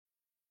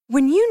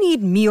When you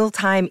need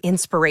mealtime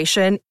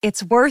inspiration,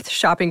 it's worth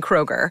shopping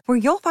Kroger, where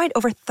you'll find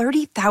over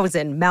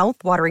 30,000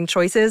 mouth-watering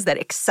choices that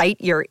excite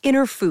your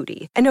inner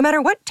foodie. And no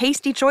matter what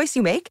tasty choice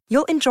you make,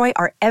 you'll enjoy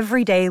our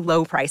everyday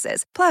low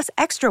prices, plus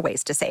extra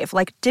ways to save,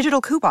 like digital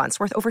coupons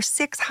worth over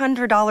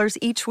 $600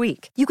 each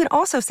week. You can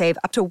also save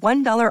up to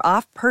 $1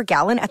 off per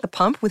gallon at the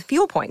pump with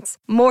fuel points.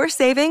 More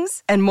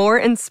savings and more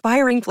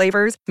inspiring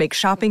flavors make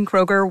shopping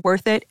Kroger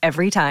worth it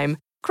every time.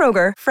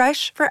 Kroger,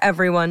 fresh for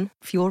everyone.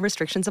 Fuel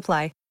restrictions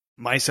apply.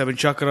 My Seven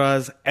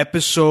Chakras,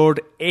 Episode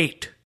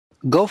 8.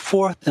 Go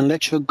forth and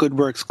let your good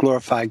works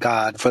glorify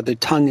God, for the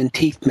tongue and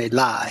teeth may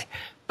lie,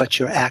 but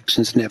your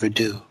actions never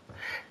do.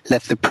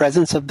 Let the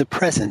presence of the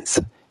presence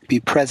be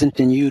present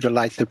in you to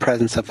light the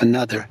presence of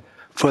another,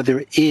 for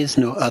there is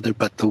no other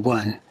but the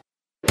one.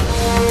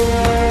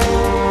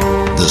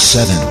 The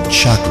seven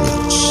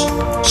chakras,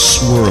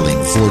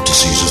 swirling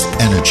vortices of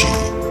energy,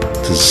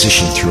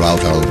 positioned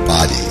throughout our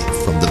body,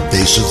 from the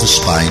base of the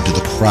spine to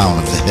the crown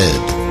of the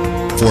head.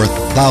 For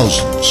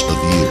thousands of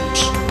years,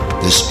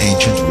 this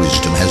ancient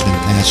wisdom has been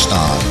passed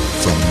on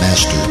from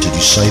master to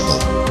disciple.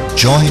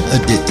 Join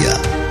Aditya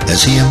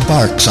as he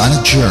embarks on a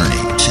journey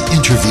to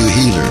interview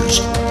healers,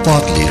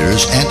 thought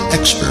leaders, and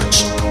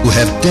experts who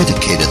have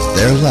dedicated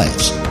their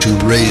lives to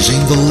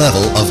raising the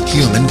level of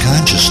human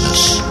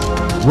consciousness.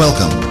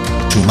 Welcome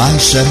to My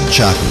Seven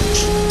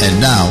Chakras. And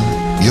now,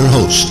 your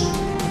host,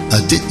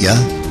 Aditya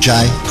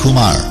Jai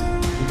Kumar.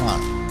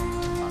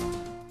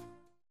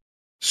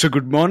 So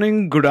good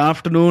morning, good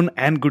afternoon,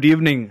 and good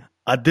evening.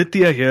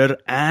 Aditya here,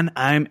 and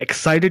I'm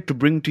excited to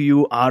bring to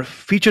you our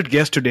featured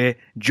guest today,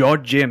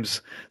 George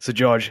James. So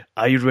George,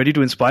 are you ready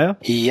to inspire?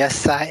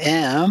 Yes, I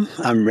am.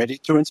 I'm ready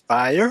to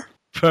inspire.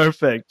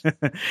 Perfect.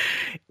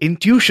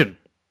 Intuition.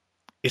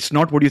 It's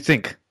not what you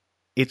think.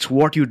 It's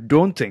what you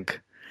don't think.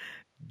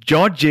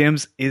 George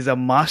James is a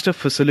master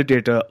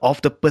facilitator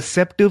of the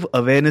perceptive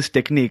awareness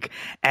technique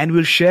and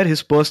will share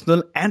his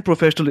personal and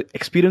professional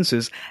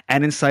experiences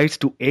and insights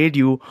to aid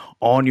you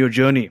on your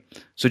journey.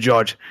 So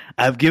George,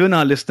 I've given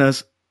our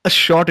listeners a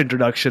short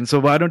introduction, so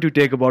why don't you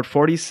take about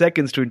 40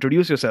 seconds to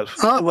introduce yourself?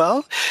 Oh,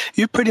 well,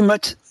 you pretty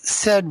much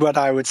said what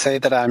I would say,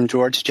 that I'm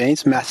George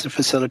James, master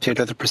facilitator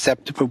of the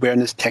perceptive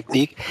awareness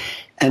technique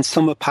and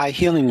Soma Pi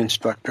healing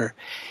instructor.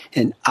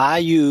 And I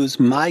use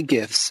my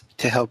gifts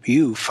to help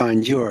you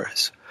find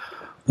yours.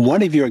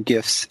 One of your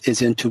gifts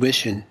is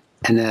intuition.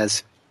 And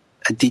as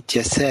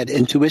Aditya said,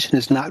 intuition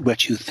is not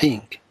what you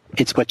think.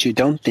 It's what you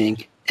don't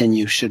think, and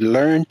you should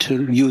learn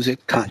to use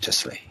it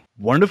consciously.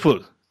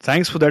 Wonderful.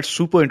 Thanks for that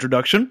super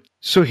introduction.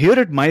 So here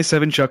at My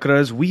Seven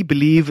Chakras, we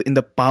believe in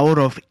the power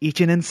of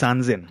Ichinen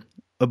Sanzen,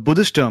 a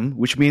Buddhist term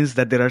which means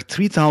that there are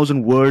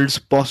 3,000 worlds,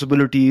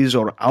 possibilities,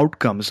 or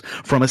outcomes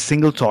from a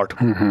single thought.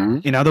 Mm-hmm.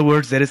 In other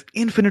words, there is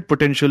infinite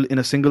potential in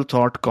a single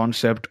thought,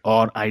 concept,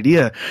 or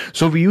idea.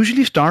 So we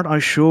usually start our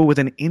show with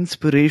an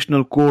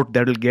inspirational quote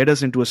that will get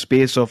us into a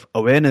space of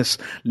awareness,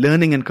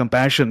 learning, and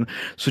compassion.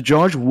 So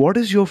George, what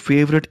is your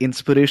favorite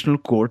inspirational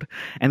quote?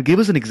 And give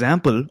us an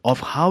example of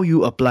how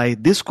you apply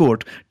this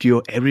quote to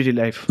your everyday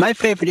life. My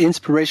favorite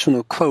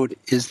inspirational quote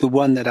is the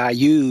one that I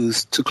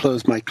use to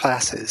close my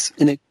classes.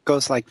 And it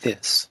goes like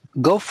this.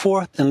 Go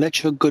forth and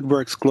let your good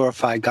works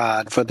glorify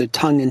God, for the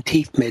tongue and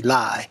teeth may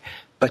lie,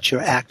 but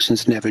your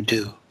actions never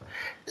do.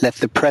 Let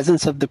the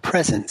presence of the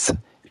presence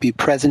be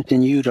present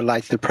in you to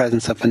light the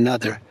presence of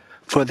another,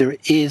 for there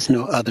is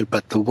no other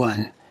but the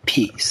one.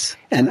 Peace.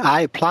 And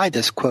I apply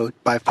this quote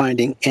by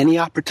finding any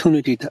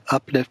opportunity to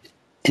uplift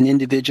an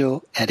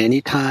individual at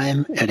any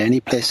time, at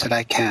any place that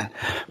I can.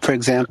 For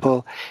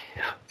example,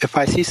 if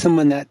I see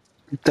someone that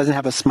doesn't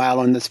have a smile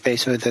on this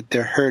face or that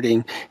they're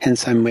hurting in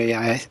some way,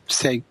 I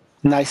say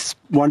nice,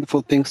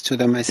 wonderful things to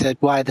them. I said,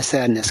 why the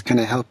sadness? Can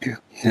I help you?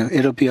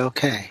 It'll be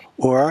okay.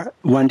 Or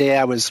one day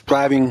I was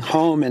driving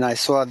home and I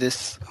saw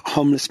this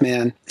homeless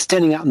man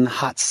standing out in the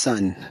hot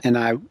sun. And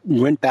I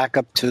went back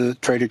up to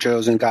Trader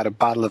Joe's and got a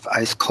bottle of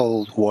ice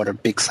cold water,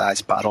 big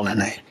size bottle.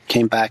 And I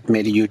came back,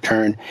 made a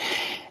U-turn.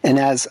 And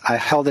as I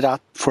held it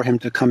out for him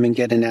to come and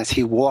get, and as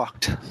he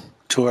walked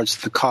towards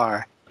the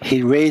car,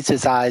 he raised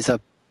his eyes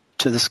up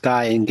to the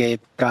sky and gave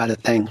God a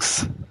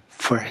thanks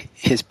for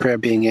his prayer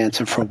being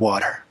answered for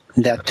water.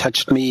 That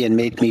touched me and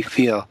made me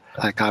feel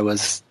like I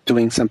was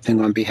doing something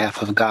on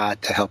behalf of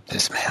God to help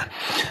this man.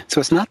 So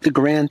it's not the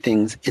grand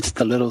things, it's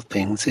the little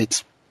things.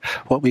 It's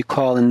what we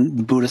call, in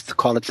the Buddhists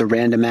call it, the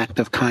random act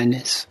of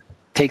kindness.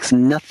 It takes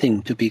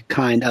nothing to be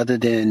kind other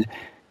than,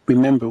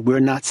 remember, we're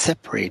not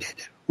separated.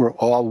 We're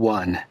all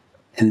one.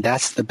 And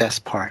that's the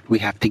best part. We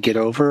have to get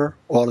over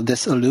all of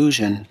this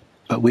illusion,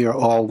 but we are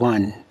all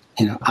one.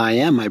 I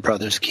am my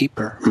brother's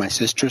keeper, my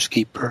sister's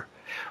keeper,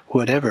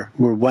 whatever.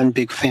 We're one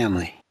big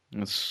family.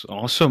 That's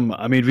awesome.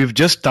 I mean, we've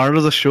just started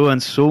the show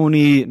and so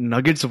many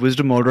nuggets of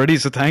wisdom already.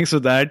 So thanks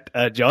for that,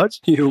 George.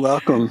 You're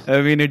welcome.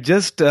 I mean, it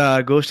just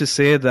goes to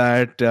say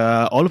that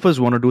all of us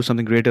want to do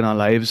something great in our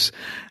lives.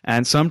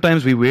 And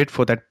sometimes we wait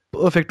for that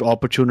perfect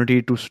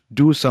opportunity to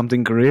do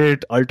something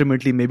great,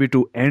 ultimately maybe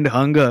to end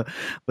hunger.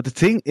 But the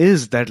thing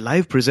is that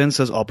life presents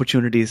us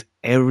opportunities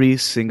every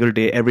single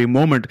day, every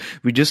moment.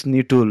 We just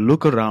need to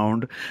look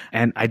around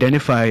and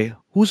identify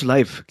whose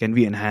life can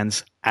we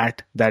enhance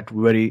at that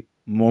very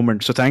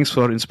moment. So thanks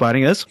for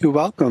inspiring us. You're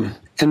welcome.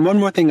 And one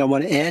more thing I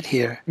want to add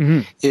here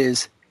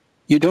is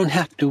you don't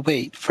have to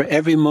wait, for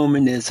every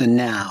moment is a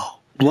now.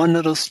 One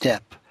little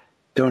step.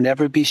 Don't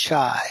ever be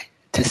shy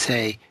to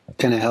say,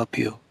 can I help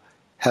you?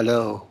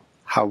 Hello,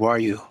 how are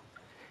you?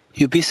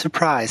 You'll be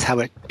surprised how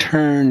it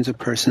turns a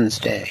person's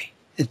day.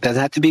 It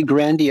doesn't have to be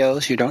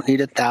grandiose. You don't need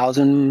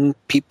 1,000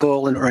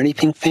 people or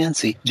anything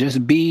fancy.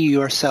 Just be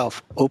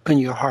yourself. Open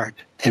your heart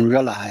and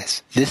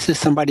realize this is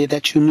somebody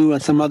that you knew in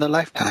some other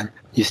lifetime.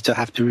 You still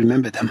have to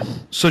remember them.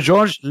 So,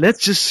 George, let's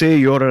just say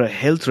you're at a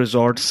health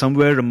resort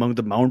somewhere among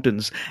the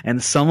mountains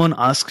and someone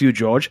asks you,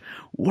 George,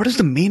 what is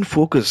the main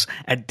focus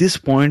at this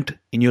point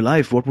in your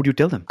life? What would you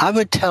tell them? I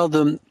would tell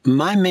them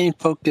my main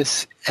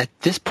focus at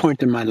this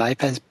point in my life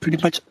has pretty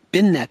much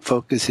been that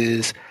focus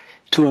is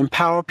to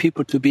empower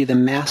people to be the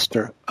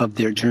master of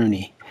their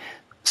journey.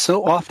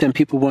 So often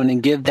people want to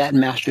give that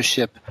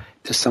mastership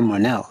to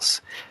someone else.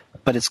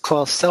 But it's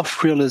called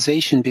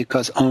self-realization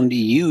because only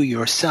you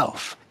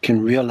yourself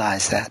can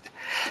realize that.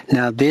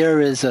 Now,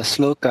 there is a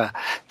sloka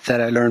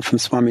that I learned from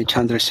Swami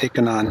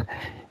Chandrasekharan.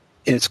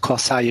 It's called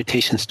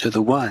Salutations to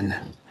the One.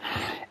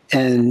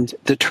 And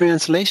the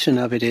translation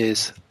of it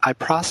is, I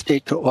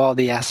prostrate to all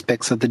the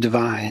aspects of the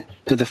divine,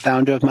 to the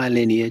founder of my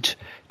lineage,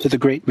 to the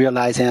great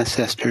realized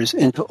ancestors,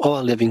 and to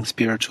all living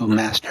spiritual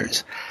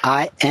masters.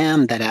 I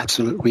am that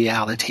absolute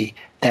reality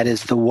that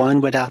is the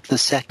one without the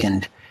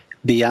second,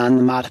 beyond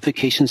the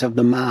modifications of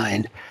the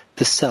mind,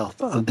 the self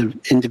of the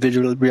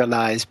individual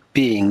realized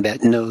being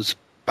that knows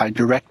by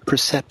direct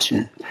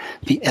perception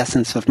the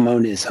essence of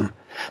monism.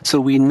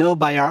 So we know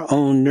by our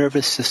own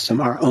nervous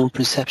system, our own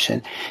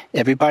perception.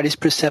 Everybody's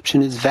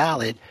perception is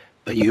valid,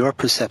 but your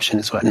perception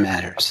is what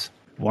matters.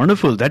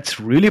 Wonderful. That's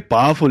really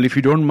powerful. If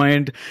you don't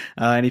mind,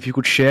 and if you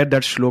could share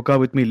that shloka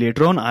with me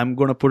later on, I'm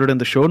going to put it in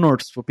the show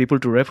notes for people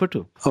to refer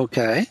to.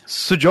 Okay.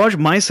 So, George,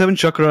 My 7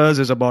 Chakras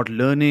is about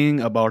learning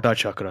about our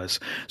chakras.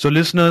 So,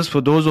 listeners,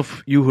 for those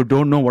of you who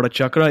don't know what a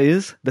chakra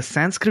is, the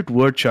Sanskrit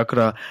word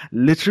chakra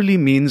literally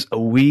means a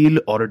wheel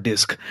or a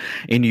disc.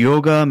 In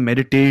yoga,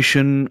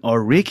 meditation,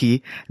 or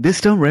Reiki,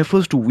 this term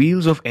refers to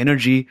wheels of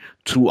energy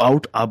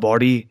throughout our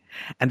body.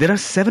 And there are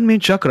 7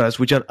 main chakras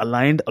which are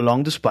aligned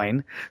along the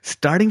spine,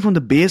 starting from the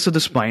base of the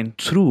spine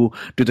through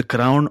to the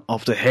crown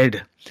of the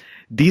head.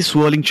 These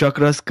swirling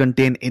chakras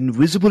contain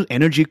invisible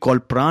energy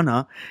called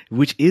prana,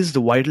 which is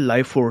the vital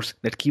life force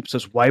that keeps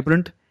us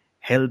vibrant,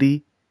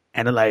 healthy,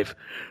 and alive.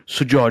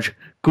 So, George,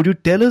 could you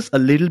tell us a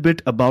little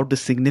bit about the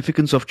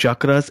significance of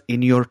chakras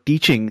in your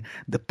teaching,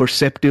 the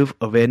perceptive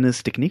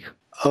awareness technique?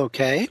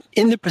 Okay.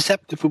 In the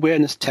perceptive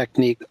awareness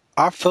technique,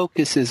 our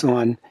focus is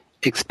on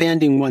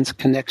expanding one's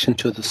connection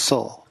to the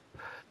soul.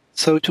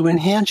 So to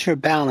enhance your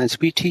balance,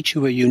 we teach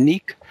you a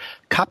unique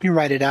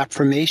copyrighted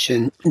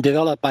affirmation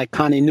developed by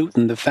Connie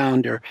Newton, the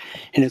founder,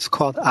 and it's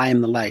called I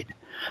Am the Light.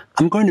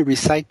 I'm going to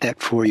recite that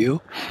for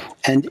you,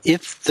 and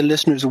if the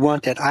listeners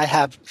want it, I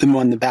have them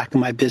on the back of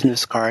my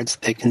business cards.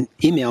 They can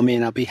email me,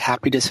 and I'll be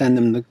happy to send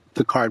them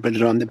the card with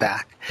it on the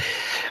back.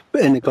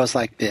 And it goes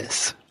like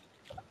this.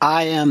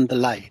 I am the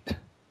light.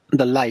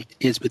 The light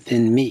is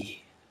within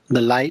me.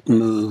 The light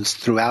moves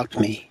throughout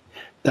me.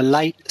 The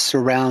light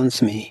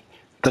surrounds me.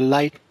 The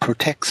light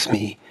protects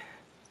me.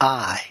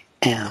 I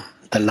am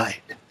the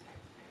light.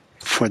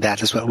 For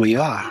that is what we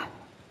are.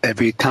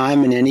 Every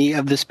time in any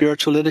of the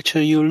spiritual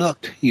literature you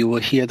look, you will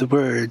hear the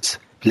words,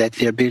 let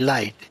there be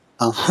light.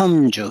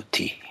 Aham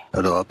Jyoti.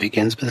 It all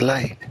begins with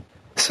light.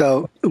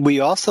 So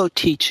we also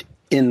teach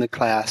in the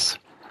class,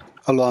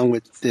 along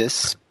with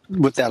this,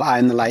 with that I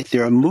am the light,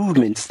 there are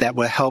movements that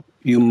will help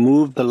you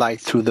move the light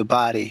through the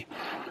body.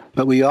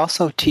 But we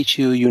also teach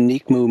you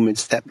unique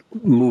movements that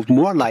move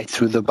more light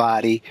through the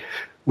body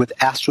with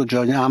astral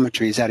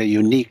geometries that are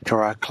unique to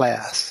our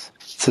class.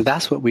 So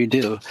that's what we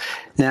do.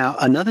 Now,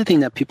 another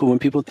thing that when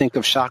people think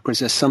of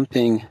chakras as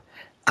something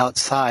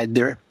outside,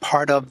 they're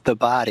part of the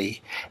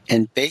body.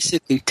 And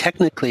basically,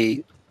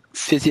 technically,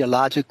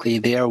 physiologically,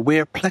 they are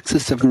where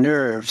plexus of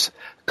nerves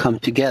come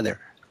together.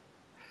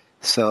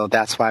 So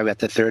that's why at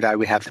the third eye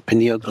we have the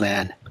pineal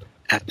gland.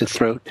 At the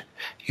throat,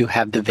 you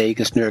have the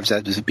vagus nerves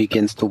as it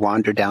begins to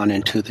wander down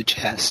into the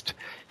chest.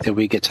 Then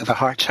we get to the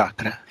heart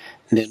chakra.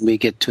 And then we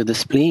get to the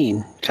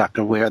spleen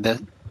chakra where there's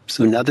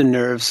another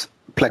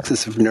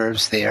plexus of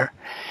nerves there.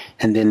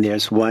 And then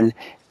there's one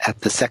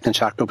at the second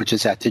chakra, which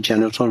is at the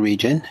genital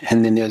region.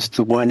 And then there's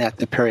the one at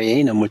the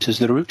perianum, which is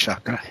the root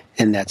chakra.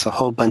 And that's a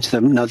whole bunch of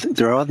them. No,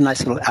 they're all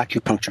nice little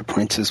acupuncture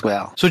points as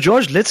well. So,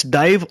 George, let's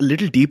dive a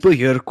little deeper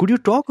here. Could you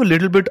talk a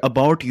little bit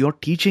about your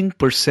teaching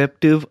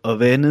perceptive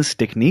awareness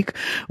technique?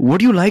 What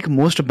do you like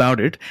most about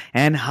it?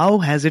 And how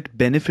has it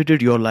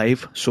benefited your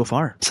life so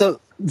far?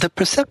 So, the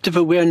perceptive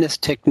awareness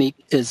technique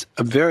is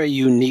a very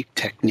unique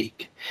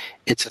technique.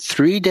 It's a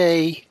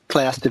 3-day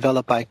class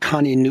developed by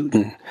Connie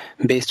Newton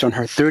based on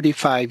her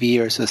 35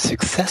 years of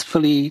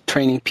successfully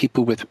training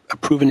people with a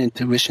proven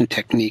intuition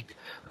technique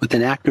with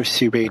an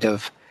accuracy rate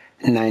of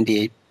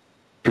 98%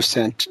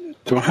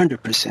 to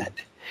 100%.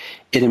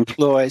 It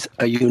employs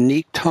a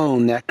unique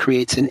tone that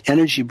creates an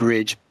energy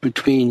bridge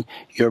between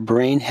your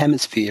brain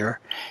hemisphere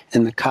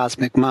and the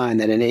cosmic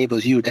mind that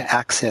enables you to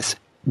access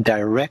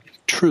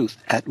direct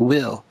truth at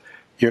will,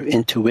 your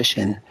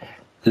intuition.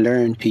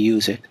 Learn to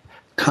use it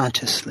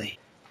consciously.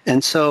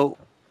 And so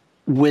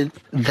with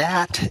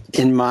that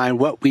in mind,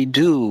 what we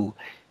do,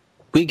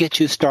 we get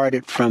you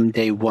started from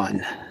day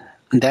one.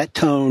 That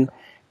tone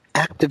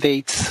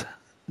activates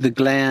the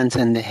glands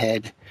in the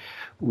head.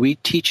 We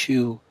teach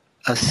you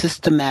a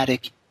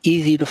systematic,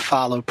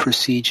 easy-to-follow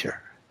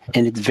procedure.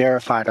 And it's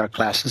verified. Our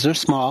classes are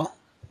small,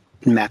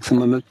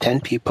 maximum of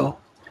 10 people,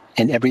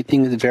 and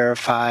everything is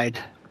verified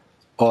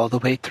all the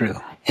way through.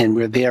 And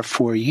we're there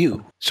for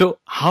you. So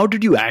how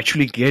did you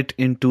actually get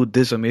into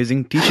this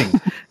amazing teaching?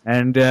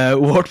 And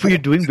what were you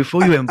doing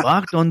before you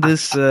embarked on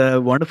this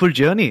wonderful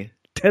journey?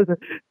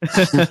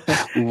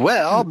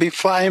 Well,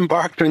 before I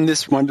embarked on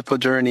this wonderful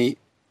journey,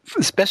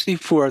 especially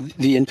for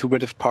the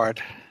intuitive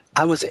part,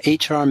 I was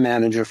HR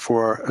manager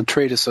for a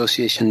trade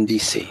association in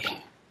D.C.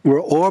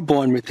 We're all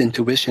born with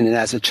intuition, and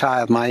as a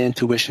child, my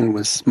intuition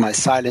was my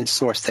silent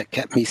source that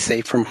kept me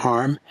safe from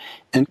harm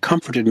and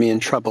comforted me in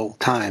troubled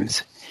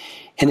times.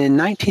 And in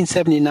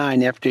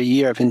 1979, after a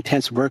year of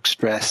intense work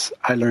stress,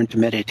 I learned to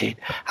meditate.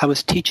 I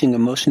was teaching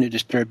emotionally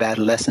disturbed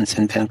adolescents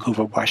in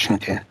Vancouver,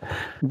 Washington.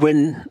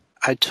 When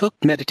I took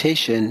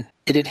meditation,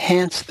 it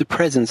enhanced the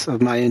presence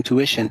of my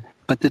intuition,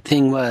 but the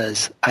thing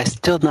was, I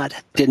still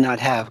did not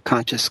have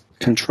conscious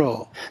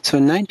control. So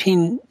in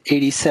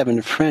 1987,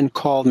 a friend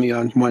called me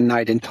on one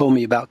night and told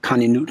me about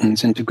Connie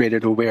Newton's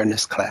integrated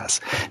awareness class.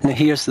 Now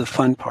here's the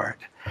fun part.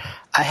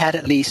 I had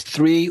at least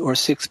 3 or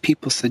 6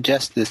 people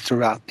suggest this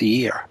throughout the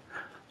year.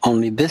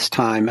 Only this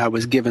time I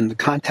was given the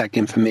contact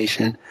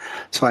information,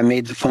 so I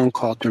made the phone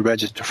call to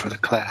register for the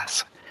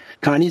class.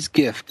 Connie's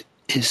gift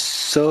is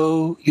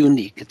so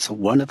unique. It's a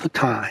one of a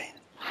kind.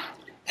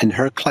 And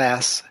her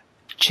class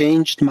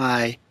changed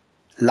my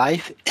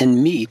life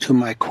and me to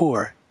my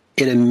core.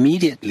 It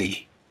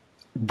immediately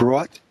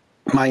brought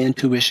my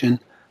intuition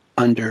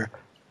under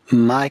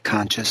my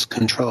conscious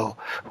control,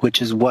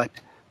 which is what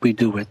we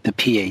do with the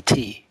PAT.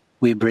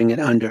 We bring it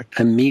under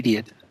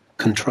immediate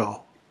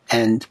control.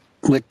 And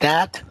with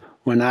that,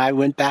 when I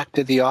went back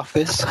to the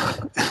office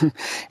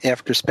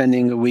after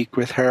spending a week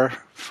with her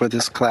for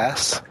this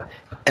class,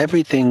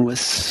 everything was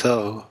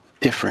so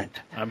different.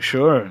 I'm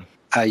sure.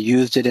 I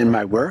used it in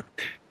my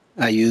work.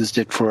 I used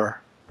it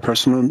for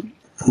personal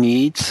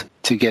needs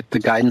to get the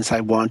guidance I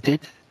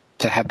wanted,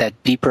 to have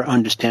that deeper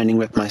understanding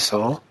with my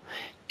soul.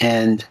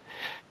 And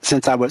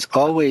since I was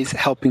always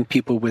helping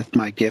people with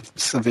my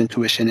gifts of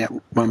intuition at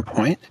one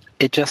point,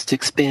 it just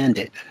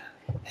expanded.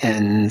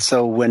 And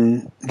so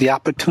when the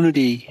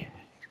opportunity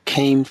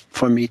came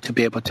for me to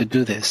be able to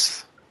do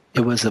this,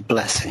 it was a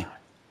blessing,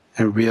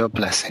 a real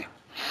blessing.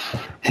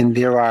 And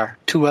there are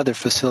 2 other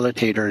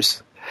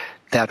facilitators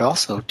that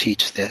also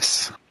teach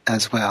this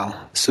as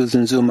well.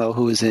 Susan Zumo,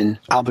 who is in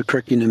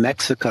Albuquerque, New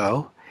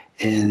Mexico,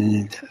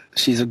 and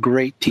she's a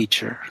great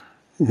teacher.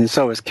 And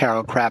so is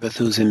Carol Kravitz,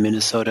 who's in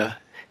Minnesota.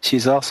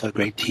 She's also a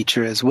great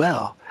teacher as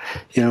well.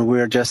 You know,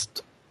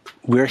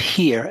 we're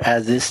here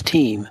as this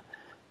team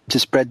to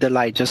spread the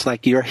light, just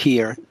like you're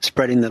here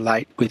spreading the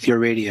light with your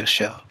radio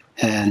show.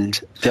 And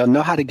they'll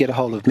know how to get a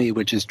hold of me,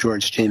 which is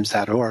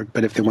georgejames.org.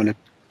 But if they want to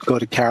go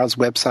to Carol's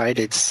website,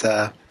 it's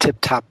a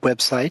tip-top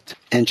website.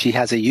 And she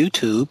has a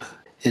YouTube.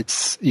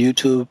 It's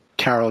YouTube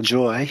Carol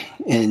Joy.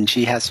 And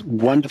she has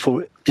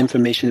wonderful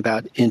information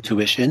about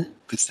intuition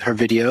with her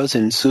videos.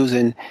 And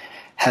Susan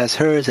has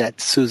hers at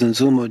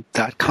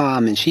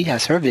susanzumo.com. And she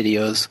has her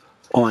videos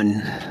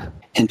on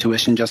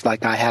intuition, just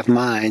like I have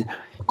mine,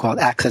 called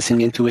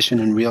Accessing Intuition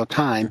in Real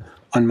Time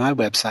on my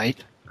website.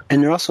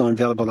 And they're also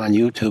available on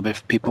YouTube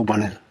if people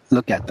want to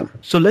look at them.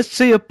 So let's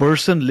say a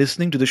person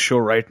listening to the show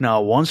right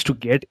now wants to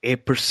get a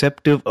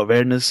perceptive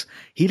awareness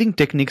healing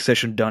technique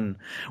session done.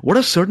 What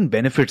are certain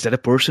benefits that a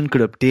person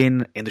could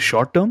obtain in the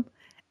short term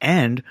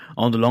and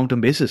on the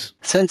long-term basis?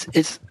 Since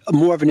it's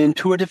more of an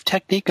intuitive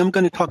technique, I'm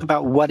going to talk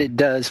about what it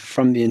does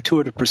from the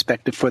intuitive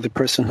perspective for the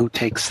person who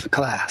takes the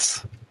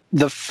class.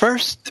 The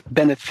first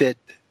benefit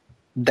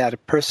that a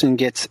person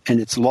gets, and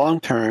it's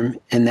long-term,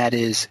 and that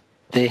is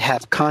they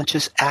have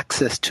conscious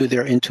access to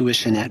their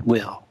intuition at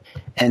will.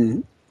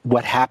 And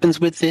what happens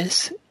with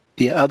this,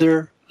 the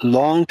other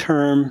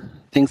long-term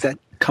things that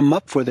come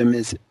up for them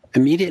is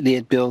Immediately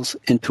it builds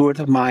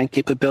intuitive mind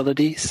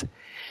capabilities.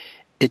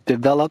 It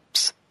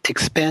develops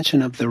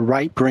expansion of the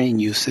right brain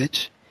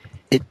usage.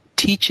 It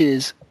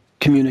teaches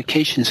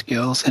communication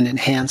skills and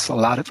enhance a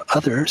lot of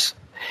others.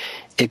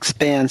 It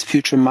expands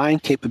future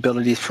mind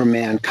capabilities for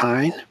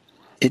mankind.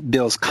 It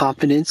builds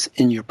confidence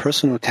in your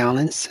personal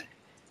talents.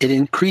 It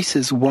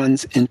increases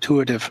one's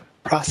intuitive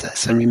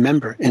process. And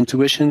remember,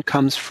 intuition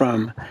comes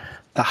from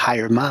the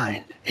higher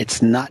mind.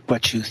 It's not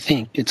what you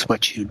think, it's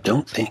what you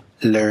don't think.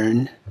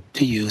 Learn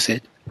to use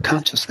it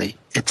consciously.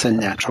 It's a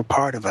natural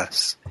part of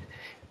us.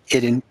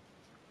 It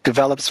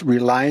develops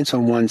reliance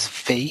on one's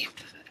faith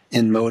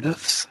and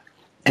motives,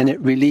 and it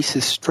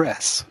releases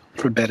stress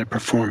for better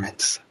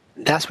performance.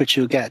 That's what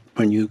you get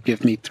when you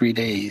give me 3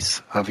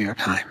 days of your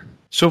time.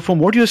 So from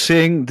what you're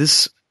saying,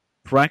 this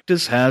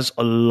practice has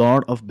a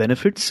lot of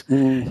benefits.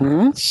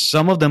 Mm-hmm.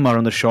 Some of them are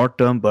on the short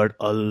term, but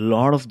a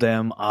lot of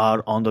them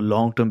are on the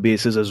long term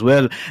basis as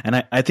well.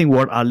 And I think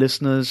what our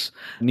listeners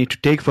need to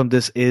take from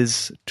this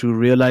is to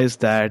realize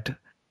that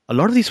a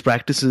lot of these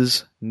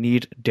practices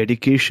need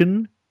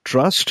dedication,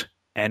 trust,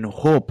 and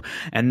hope,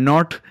 and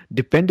not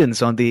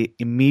dependence on the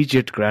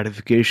immediate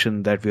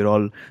gratification that we're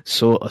all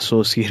so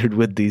associated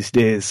with these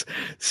days.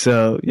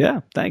 So,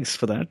 yeah, thanks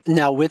for that.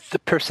 Now, with the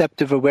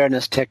perceptive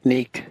awareness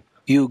technique,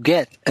 you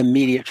get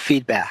immediate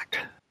feedback.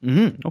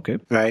 Mm-hmm. Okay.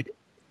 Right?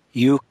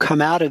 You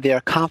come out of there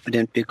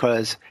confident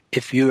because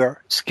if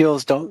your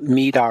skills don't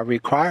meet our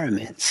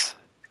requirements,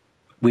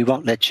 we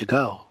won't let you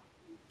go.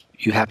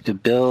 You have to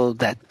build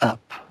that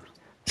up.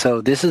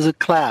 So this is a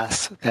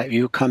class that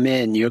you come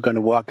in, you're going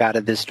to walk out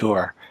of this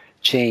door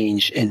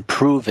changed and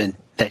proven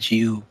that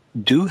you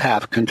do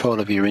have control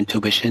of your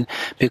intuition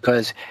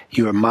because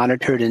you are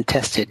monitored and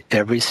tested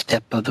every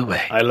step of the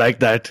way. I like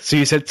that. So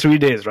you said 3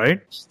 days,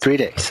 right? 3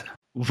 days.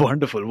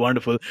 Wonderful,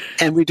 wonderful.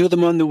 And we do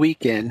them on the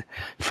weekend,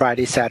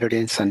 Friday, Saturday,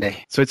 and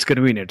Sunday. So it's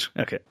convenient.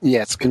 Okay.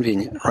 Yeah, it's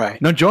convenient,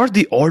 right. Now, George,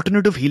 the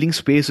alternative healing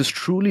space is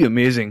truly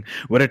amazing,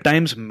 where at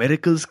times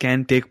miracles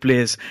can take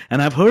place.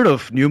 And I've heard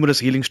of numerous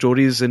healing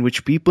stories in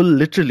which people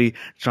literally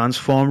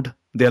transformed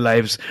their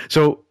lives.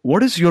 So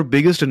what is your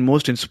biggest and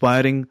most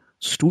inspiring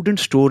student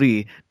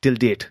story till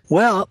date?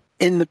 Well,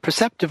 in the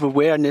perceptive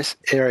awareness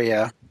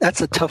area, that's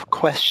a tough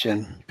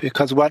question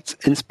because what's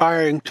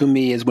inspiring to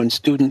me is when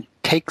student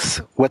takes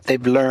what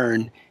they've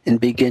learned and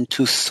begin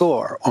to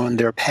soar on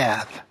their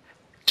path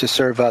to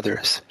serve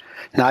others.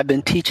 Now, I've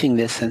been teaching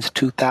this since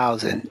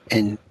 2000,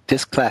 and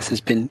this class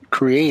has been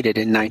created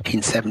in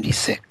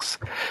 1976.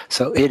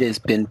 So it has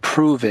been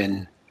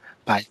proven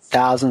by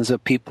thousands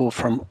of people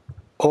from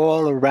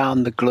all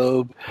around the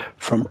globe,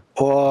 from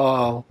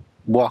all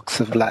walks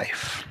of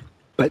life.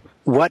 But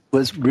what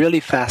was really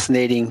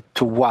fascinating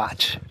to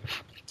watch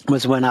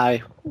was when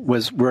I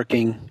was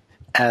working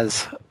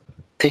as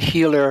a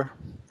healer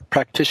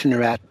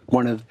practitioner at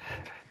one of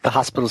the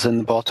hospitals in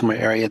the Baltimore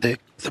area. The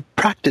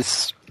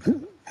practice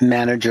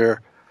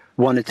manager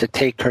wanted to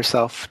take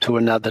herself to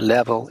another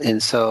level,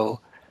 and so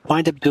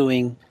wind up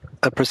doing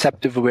a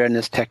perceptive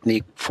awareness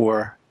technique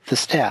for the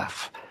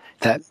staff.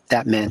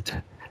 That meant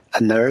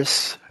a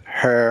nurse,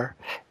 her,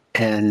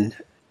 and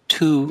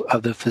 2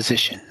 of the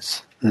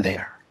physicians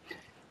there.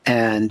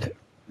 And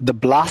the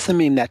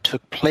blossoming that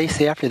took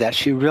place after that,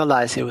 she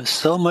realized there was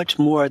so much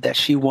more that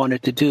she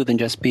wanted to do than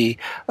just be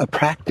a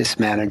practice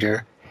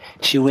manager.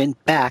 She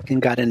went back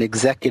and got an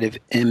executive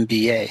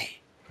MBA.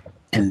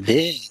 And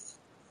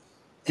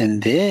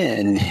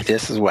then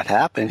this is what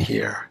happened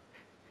here.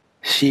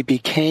 She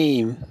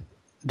became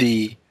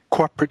the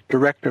corporate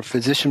director of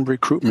physician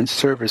recruitment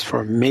service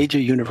for a major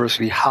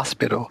university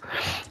hospital.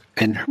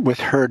 And with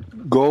her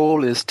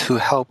goal is to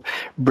help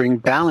bring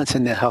balance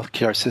in the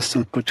healthcare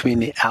system between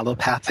the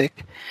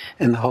allopathic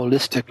and the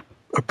holistic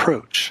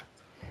approach.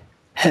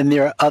 And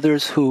there are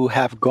others who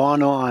have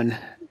gone on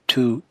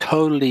to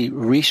totally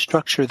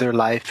restructure their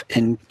life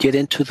and get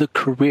into the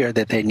career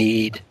that they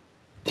need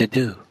to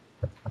do.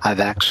 I've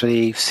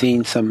actually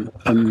seen some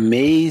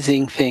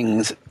amazing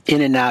things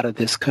in and out of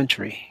this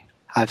country.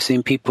 I've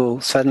seen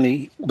people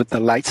suddenly, with the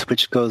light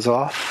switch goes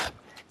off,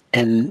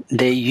 and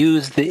they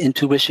use the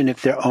intuition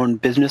of their own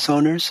business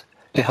owners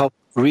to help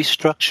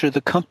restructure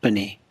the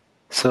company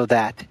so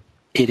that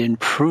it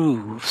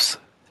improves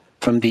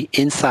from the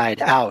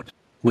inside out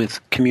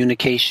with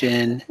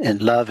communication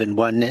and love and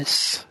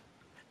oneness.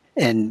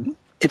 And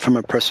from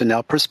a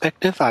personnel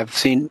perspective, I've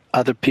seen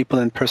other people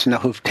in personnel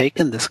who've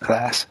taken this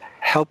class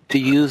help to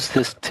use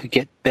this to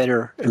get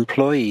better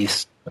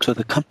employees to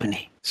the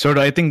company. So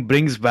I think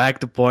brings back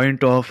the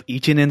point of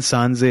Ichinen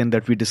Sanzen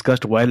that we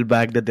discussed a while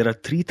back, that there are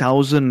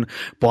 3,000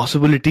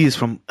 possibilities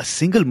from a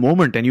single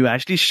moment. And you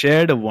actually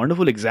shared a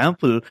wonderful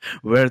example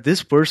where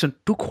this person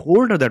took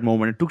hold of that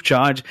moment and took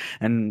charge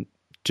and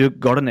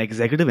got an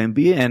executive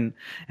MBA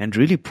and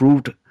really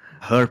proved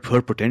her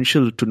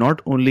potential to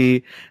not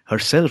only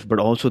herself, but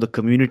also the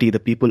community, the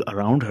people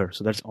around her.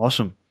 So that's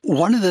awesome.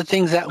 One of the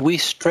things that we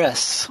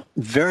stress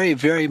very,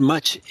 very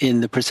much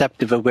in the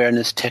perceptive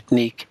awareness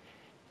technique,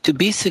 to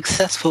be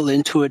successful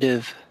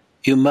intuitive,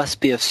 you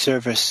must be of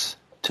service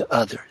to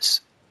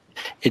others.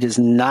 It is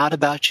not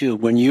about you.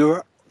 When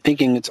you're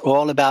thinking it's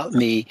all about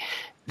me,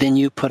 then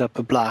you put up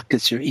a block.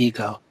 It's your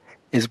ego.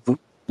 Is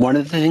one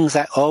of the things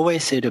I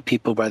always say to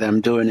people, whether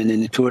I'm doing an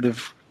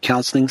intuitive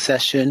counseling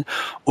session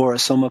or a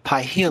Soma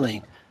Pai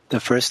healing, the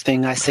first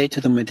thing I say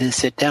to them when they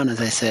sit down is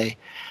I say,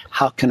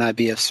 how can I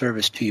be of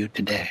service to you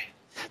today?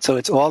 So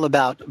it's all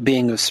about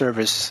being of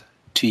service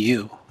to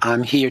you.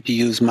 I'm here to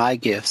use my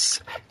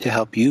gifts to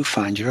help you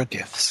find your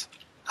gifts.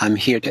 I'm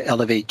here to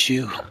elevate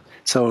you.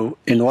 So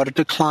in order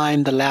to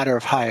climb the ladder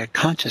of higher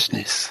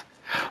consciousness,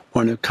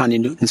 one of Connie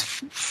Newton's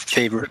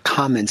favorite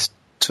comments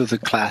to the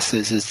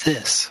classes is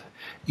this: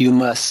 you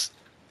must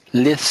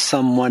lift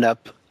someone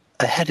up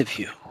ahead of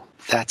you.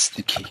 That's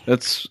the key.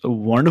 That's a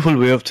wonderful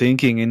way of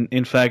thinking.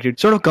 In fact, it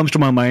sort of comes to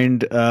my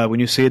mind when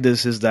you say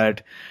this is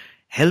that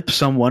help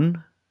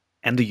someone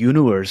and the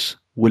universe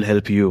will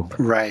help you.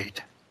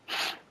 Right.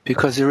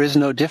 Because there is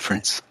no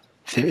difference.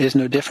 There is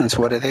no difference.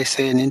 What do they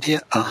say in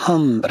India?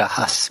 Aham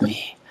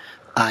brahasmi.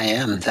 I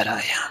am that I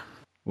am.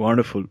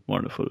 Wonderful,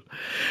 wonderful.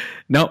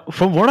 Now,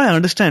 from what I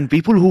understand,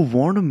 people who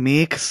want to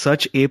make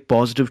such a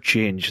positive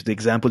change, the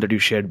example that you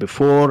shared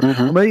before,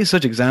 or many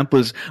such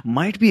examples,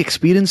 might be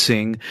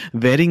experiencing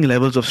varying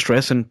levels of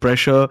stress and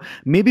pressure,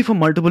 maybe from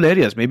multiple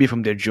areas, maybe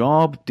from their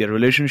job, their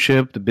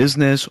relationship, the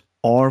business,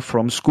 or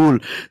from school.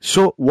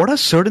 So what are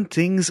certain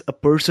things a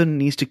person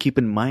needs to keep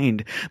in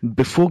mind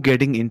before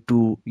getting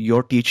into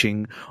your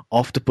teaching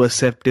of the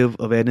perceptive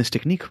awareness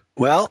technique?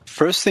 Well,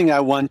 first thing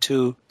I want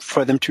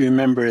for them to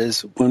remember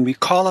is when we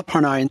call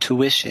upon our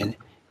intuition,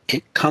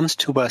 it comes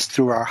to us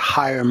through our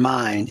higher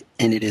mind,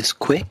 and it is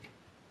quick,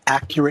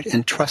 accurate,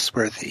 and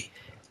trustworthy.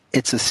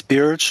 It's a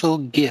spiritual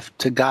gift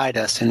to guide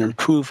us and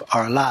improve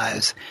our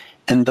lives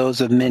and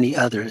those of many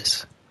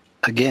others.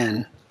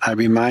 Again, I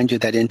remind you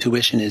that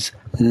intuition is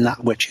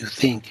not what you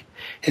think.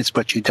 It's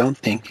what you don't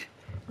think.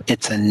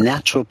 It's a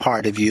natural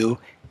part of you,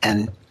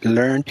 and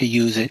learn to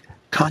use it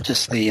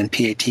consciously, and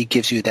PAT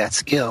gives you that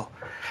skill.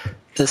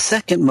 The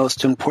second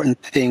most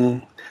important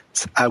thing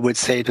I would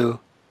say to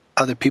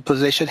other people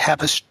is they should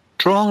have it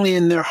strongly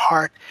in their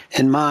heart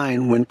and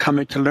mind when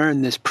coming to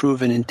learn this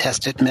proven and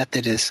tested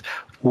method is,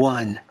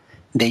 1,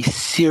 they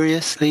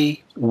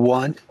seriously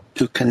want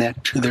to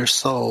connect to their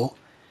soul,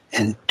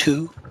 and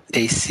 2,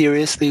 they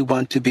seriously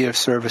want to be of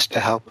service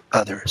to help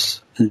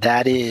others.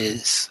 That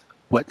is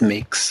what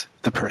makes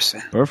the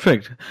person.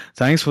 Perfect.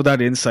 Thanks for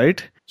that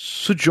insight.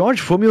 So,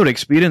 George, from your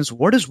experience,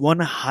 what is one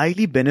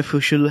highly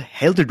beneficial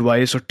health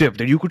advice or tip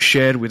that you could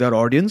share with our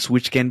audience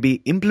which can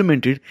be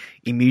implemented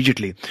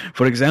immediately?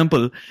 For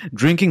example,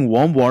 drinking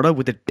warm water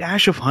with a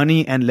dash of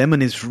honey and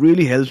lemon is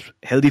really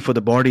healthy for the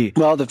body.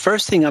 Well, the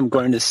first thing I'm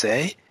going to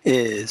say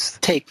is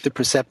take the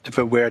perceptive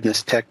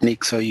awareness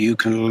technique so you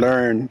can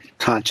learn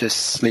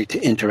consciously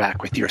to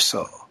interact with your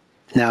soul.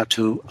 Now,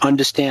 to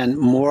understand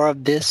more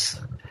of this,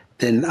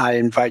 then I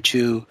invite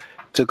you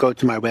to go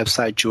to my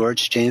website,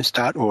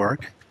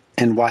 georgejames.org,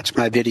 and watch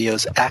my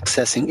videos,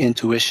 Accessing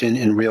Intuition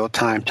in Real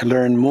Time, to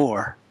learn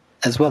more,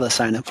 as well as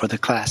sign up for the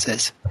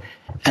classes.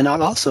 And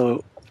I'll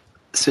also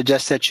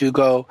suggest that you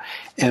go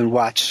and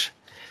watch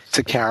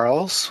to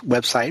Carol's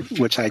website,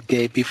 which I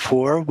gave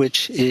before,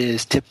 which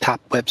is Tip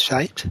Top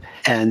website,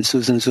 and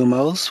Susan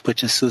Zumo's,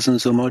 which is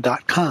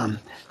susanzumo.com,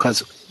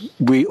 because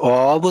we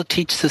all will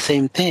teach the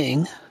same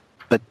thing,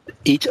 but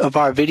each of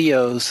our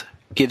videos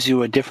gives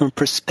you a different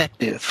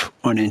perspective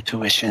on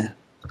intuition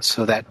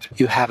so that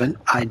you have an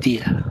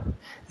idea.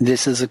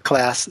 This is a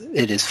class,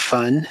 it is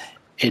fun,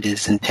 it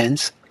is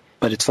intense,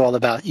 but it's all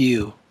about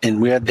you,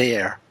 and we're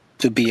there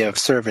to be of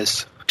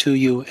service to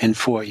you and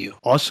for you.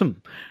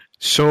 Awesome.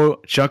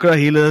 So, Chakra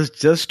Healers,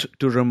 just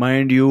to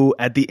remind you,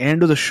 at the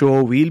end of the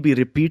show, we'll be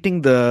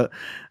repeating the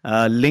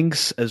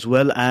links as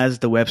well as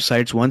the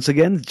websites once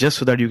again, just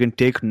so that you can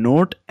take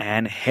note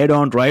and head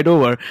on right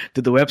over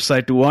to the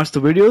website to watch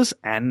the videos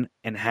and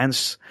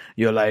enhance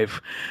your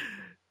life.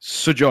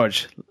 So,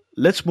 George,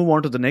 let's move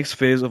on to the next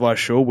phase of our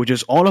show, which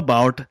is all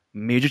about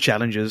major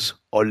challenges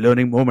or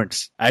learning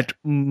moments. At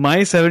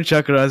My 7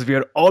 Chakras, we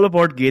are all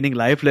about gaining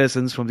life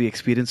lessons from the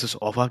experiences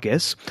of our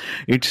guests.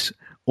 It's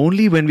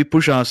only when we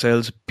push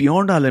ourselves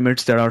beyond our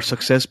limits that our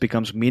success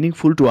becomes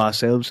meaningful to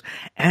ourselves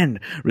and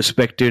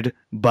respected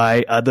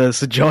by others.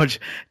 So George,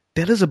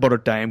 tell us about a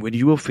time when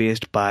you were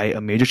faced by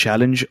a major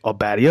challenge or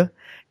barrier.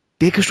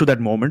 Take us to that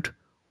moment.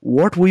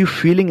 What were you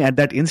feeling at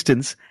that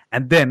instance?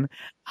 And then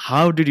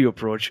how did you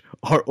approach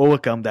or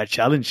overcome that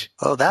challenge?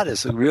 Oh, that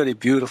is a really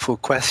beautiful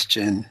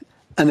question.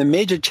 And the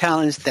major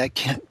challenge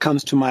that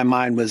comes to my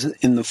mind was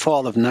in the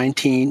fall of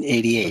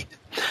 1988.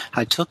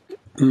 I took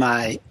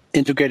my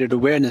Integrated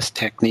Awareness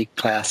Technique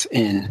class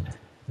in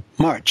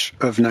March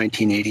of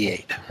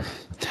 1988.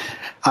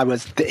 I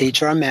was the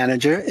HR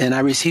manager, and I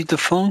received a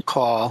phone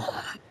call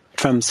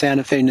from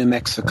Santa Fe, New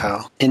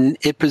Mexico, and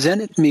it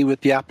presented me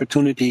with the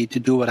opportunity to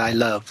do what I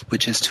love,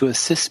 which is to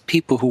assist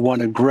people who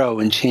want to grow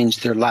and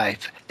change their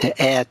life,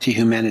 to add to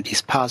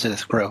humanity's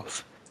positive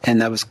growth.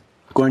 And I was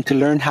going to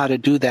learn how to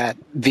do that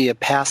via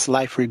past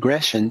life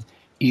regression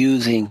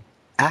using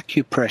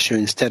acupressure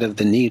instead of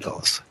the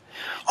needles.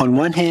 On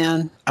one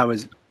hand, I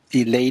was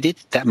elated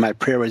that my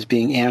prayer was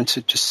being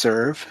answered to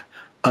serve.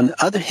 On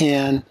the other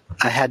hand,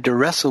 I had to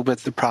wrestle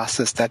with the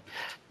process that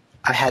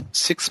I had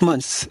 6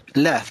 months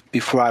left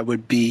before I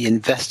would be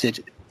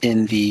invested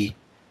in the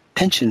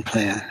pension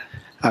plan.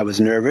 I was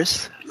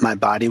nervous, my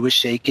body was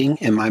shaking,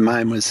 and my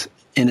mind was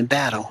in a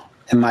battle.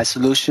 And my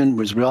solution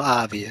was real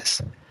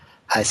obvious.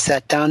 I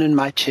sat down in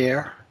my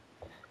chair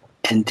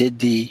and did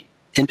the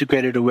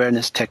integrated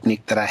awareness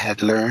technique that I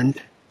had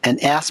learned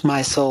and asked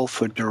my soul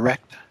for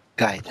direct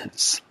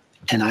guidance.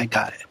 And I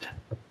got it.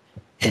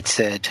 It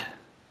said,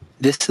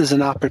 this is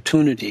an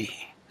opportunity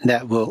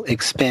that will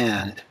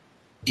expand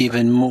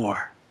even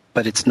more,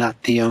 but it's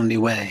not the only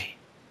way.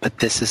 But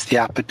this is the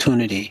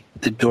opportunity.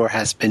 The door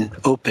has been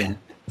open,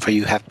 for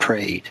you have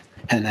prayed.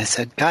 And I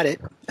said, got it.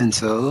 And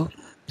so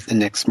the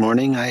next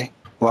morning I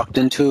walked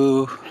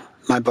into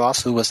my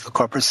boss, who was the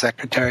corporate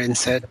secretary, and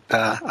said,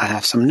 I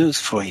have some news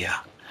for you.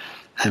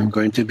 I'm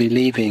going to be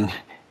leaving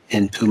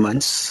in 2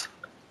 months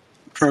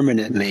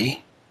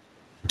permanently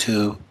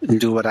to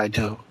do what I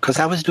do. Because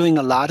I was doing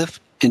a lot of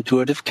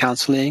intuitive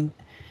counseling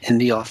in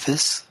the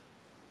office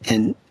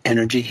and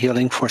energy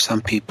healing for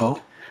some people.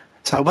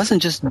 So I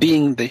wasn't just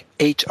being the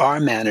HR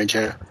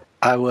manager.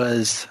 I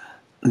was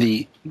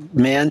the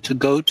man to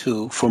go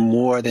to for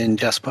more than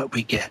just what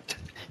we get.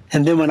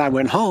 And then when I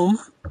went home,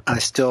 I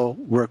still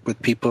worked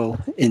with people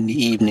in the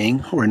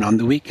evening or on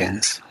the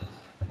weekends.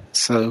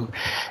 So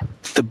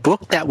the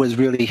book that was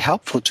really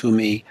helpful to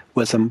me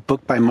was a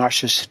book by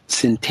Marcia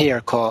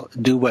Sinter called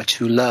Do What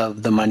You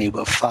Love, The Money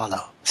Will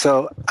Follow.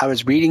 So I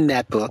was reading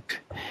that book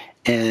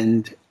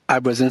and I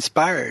was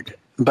inspired,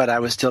 but I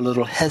was still a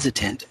little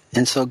hesitant.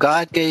 And so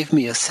God gave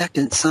me a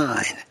second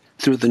sign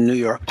through the New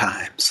York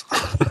Times.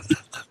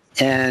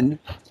 And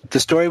the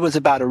story was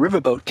about a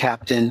riverboat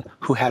captain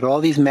who had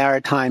all these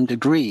maritime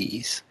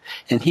degrees,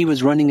 and he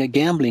was running a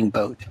gambling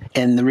boat.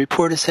 And the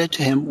reporter said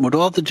to him, with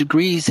all the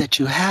degrees that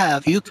you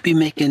have, you could be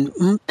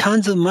making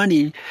tons of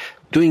money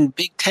doing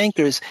big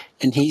tankers.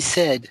 And he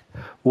said,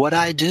 what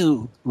I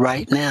do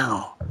right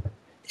now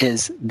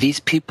is these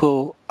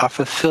people are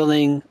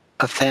fulfilling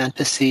a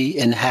fantasy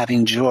and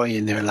having joy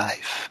in their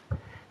life.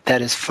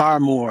 That is far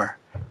more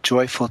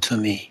joyful to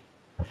me.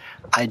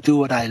 I do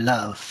what I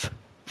love.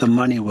 The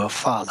money will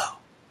follow.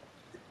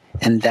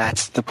 And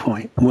that's the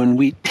point. When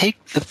we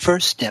take the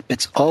first step,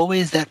 it's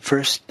always that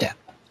first step.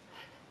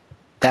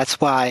 That's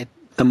why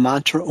the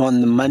mantra on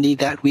the money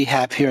that we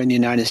have here in the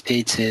United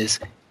States is,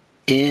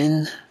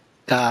 in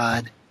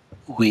God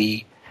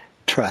we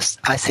trust.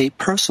 I say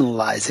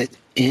personalize it.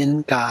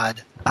 In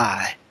God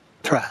I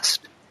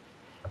trust.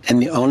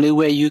 And the only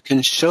way you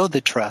can show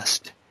the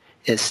trust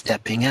is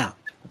stepping out.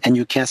 And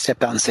you can't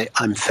step out and say,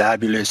 I'm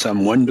fabulous,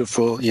 I'm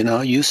wonderful.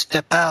 You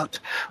step out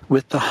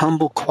with the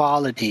humble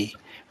quality,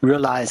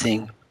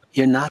 realizing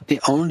you're not the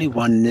only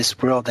one in this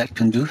world that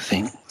can do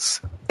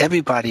things.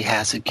 Everybody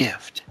has a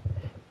gift.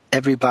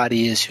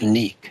 Everybody is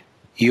unique.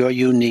 Your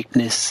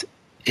uniqueness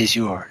is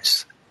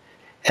yours.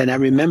 And I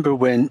remember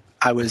when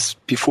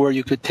before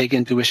you could take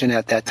intuition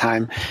at that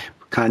time,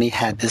 Connie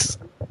had this,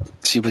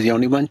 she was the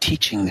only one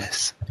teaching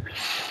this.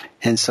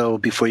 And so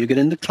before you get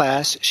into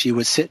class, she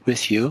would sit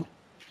with you,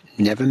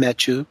 never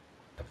met you,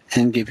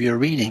 and give you a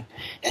reading.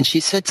 And she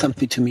said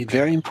something to me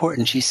very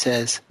important. She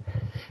says,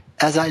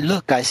 as I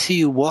look, I see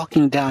you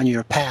walking down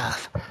your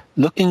path,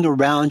 looking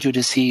around you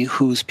to see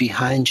who's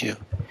behind you.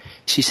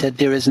 She said,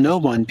 there is no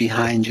one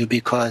behind you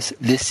because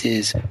this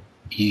is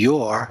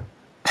your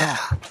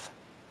path.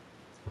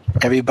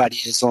 Everybody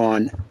is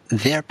on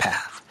their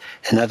path.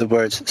 In other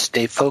words,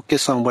 stay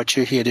focused on what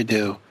you're here to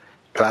do.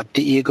 Drop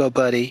the ego,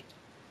 buddy.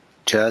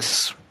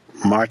 Just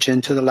march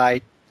into the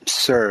light,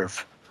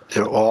 serve.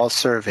 They're all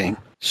serving.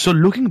 So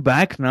looking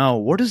back now,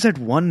 what is that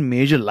one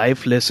major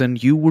life lesson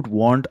you would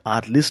want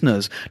our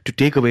listeners to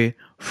take away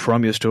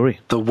from your story?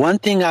 The one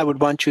thing I would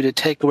want you to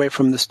take away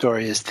from the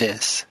story is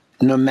this.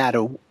 No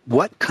matter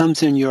what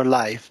comes in your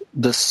life,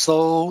 the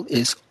soul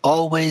is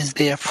always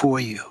there for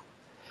you.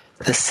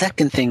 The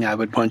second thing I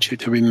would want you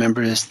to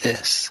remember is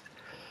this.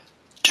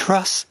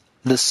 Trust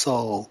the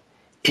soul.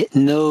 It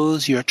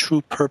knows your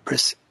true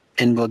purpose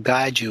and will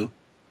guide you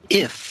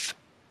if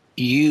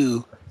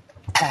you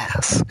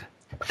ask.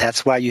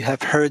 That's why you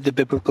have heard the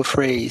biblical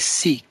phrase,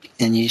 seek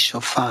and ye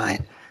shall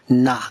find.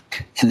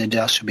 Knock and the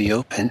door shall be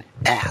open.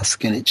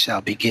 Ask and it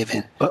shall be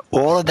given. But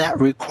all of that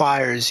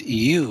requires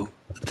you,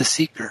 the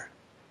seeker,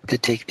 to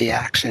take the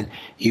action.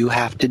 You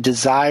have to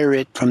desire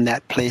it from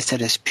that place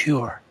that is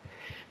pure.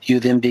 You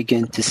then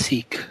begin to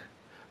seek.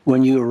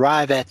 When you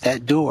arrive at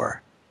that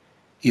door,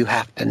 you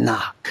have to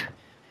knock.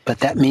 But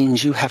that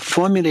means you have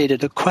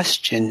formulated a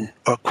question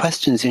or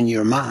questions in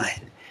your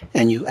mind,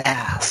 and you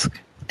ask.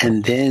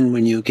 And then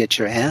when you get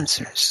your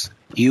answers,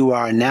 you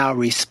are now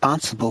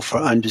responsible for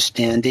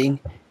understanding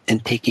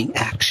and taking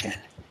action.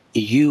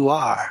 You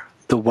are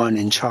the one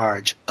in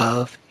charge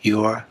of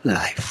your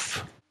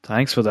life.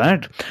 Thanks for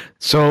that.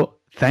 So,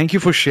 thank you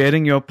for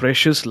sharing your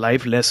precious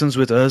life lessons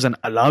with us and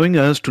allowing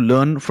us to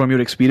learn from your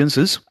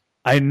experiences.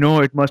 I know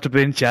it must have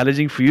been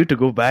challenging for you to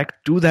go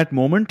back to that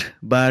moment,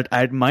 but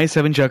at My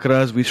 7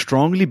 Chakras, we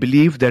strongly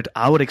believe that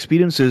our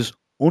experiences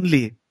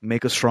only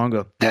make us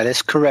stronger. That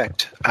is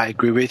correct. I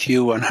agree with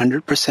you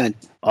 100%.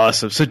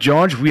 Awesome. So,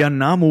 George, we are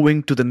now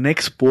moving to the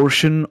next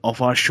portion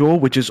of our show,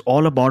 which is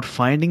all about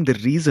finding the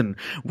reason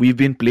we've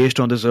been placed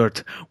on this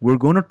earth. We're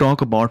going to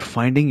talk about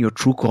finding your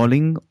true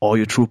calling or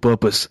your true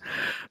purpose.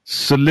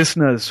 So,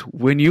 listeners,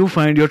 when you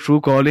find your true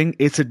calling,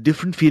 it's a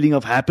different feeling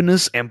of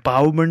happiness,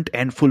 empowerment,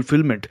 and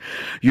fulfillment.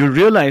 You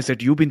realize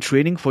that you've been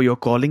training for your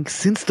calling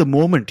since the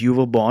moment you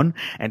were born,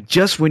 and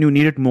just when you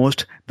need it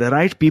most, the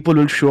right people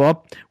will show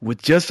up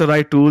with just the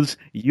right tools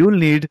you'll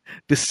need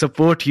to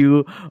support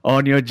you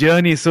on your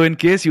journey. So, in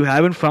case you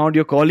haven't found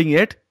your calling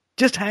yet,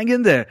 just hang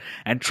in there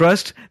and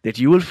trust that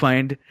you will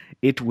find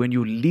it when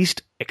you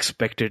least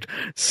expect it.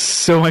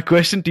 So my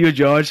question to you,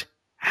 George,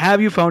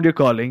 have you found your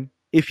calling?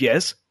 If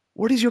yes,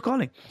 what is your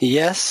calling?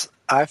 Yes,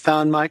 I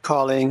found my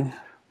calling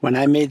when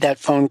I made that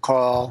phone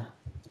call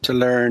to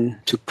learn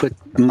to put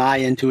my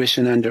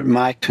intuition under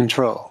my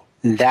control.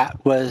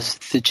 That was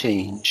the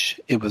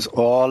change. It was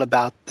all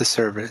about the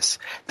service.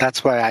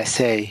 That's why I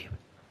say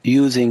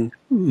using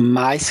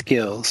my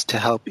skills to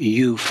help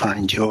you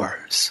find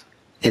yours.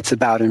 It's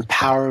about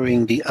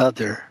empowering the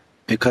other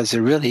because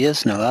there really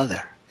is no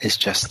other. It's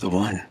just the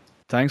one.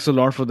 Thanks a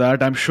lot for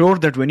that. I'm sure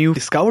that when you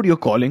discovered your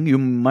calling, you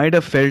might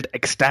have felt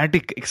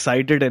ecstatic,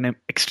 excited, and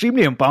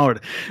extremely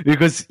empowered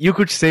because you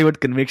could say with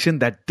conviction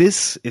that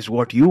this is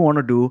what you want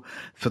to do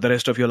for the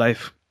rest of your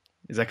life.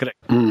 Is that correct?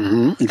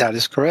 Mm-hmm. That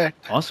is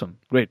correct. Awesome.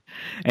 Great.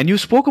 And you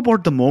spoke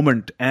about the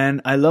moment, and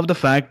I love the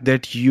fact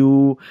that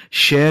you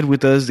shared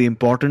with us the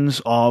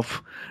importance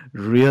of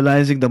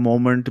realizing the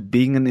moment,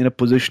 being in a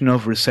position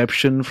of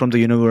reception from the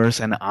universe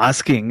and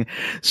asking.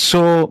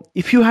 So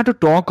if you had to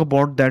talk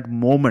about that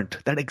moment,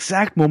 that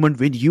exact moment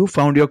when you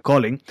found your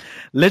calling,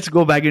 let's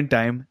go back in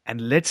time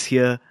and let's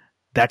hear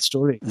that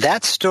story.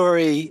 That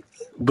story,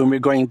 when we're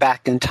going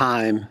back in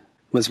time,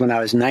 was when I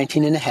was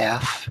 19 and a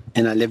half,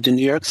 and I lived in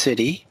New York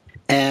City.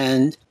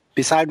 And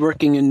beside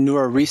working in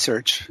neuro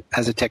research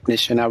as a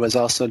technician, I was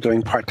also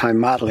doing part-time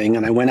modeling.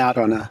 And I went out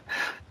on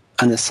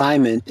an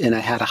assignment, and I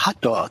had a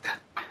hot dog.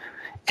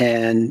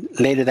 And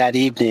later that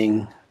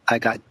evening, I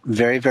got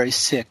very, very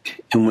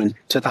sick and went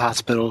to the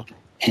hospital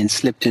and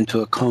slipped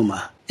into a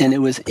coma. And it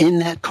was in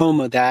that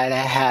coma that I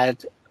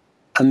had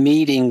a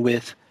meeting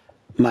with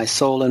my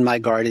soul and my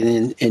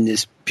guardian in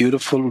this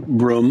beautiful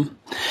room.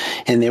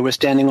 And they were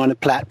standing on a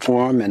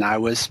platform, and I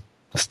was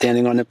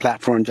standing on the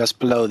platform just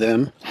below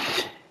them.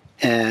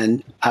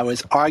 And I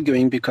was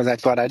arguing because I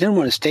thought I didn't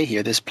want to stay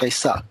here. This place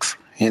sucks.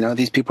 You know,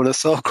 these people are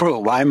so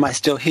cruel. Why am I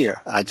still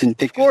here? I didn't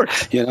think, I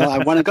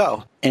want to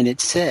go. And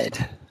it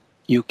said,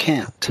 you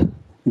can't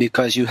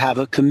because you have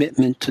a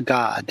commitment to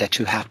God that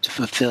you have to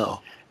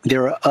fulfill.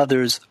 There are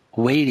others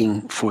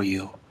waiting for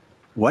you.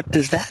 What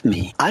does that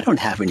mean? I don't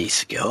have any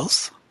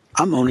skills.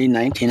 I'm only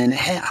 19 and a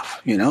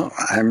half.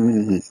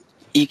 I'm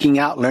eking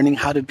out, learning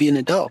how to be an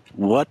adult.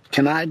 What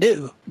can I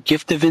do?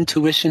 Gift of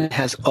intuition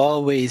has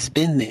always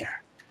been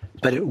there,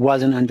 but it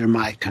wasn't under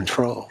my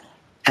control.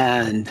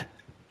 And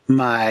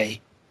my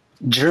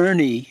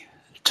journey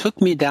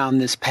took me down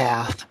this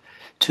path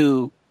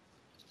to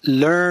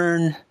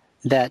learn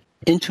that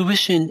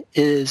intuition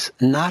is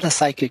not a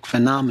psychic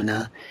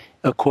phenomena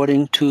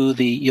according to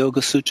the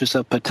Yoga Sutras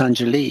of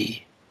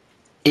Patanjali.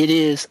 It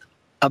is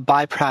a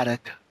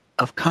byproduct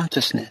of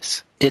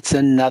consciousness. It's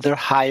another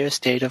higher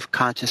state of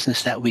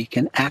consciousness that we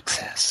can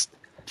access.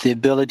 The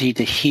ability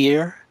to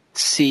hear,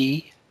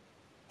 see,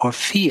 or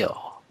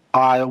feel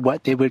are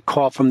what they would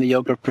call from the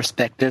yoga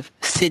perspective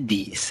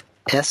siddhis,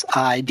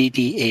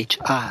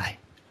 S-I-D-D-H-I.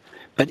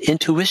 But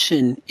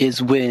intuition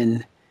is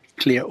when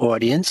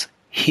clairaudience,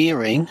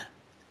 hearing,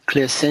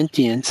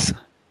 clairsentience,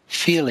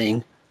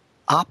 feeling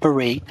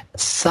operate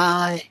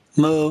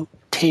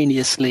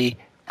simultaneously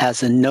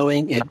as a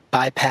knowing it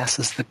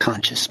bypasses the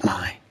conscious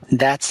mind.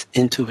 That's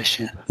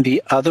intuition.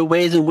 The other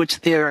ways in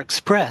which they are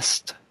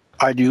expressed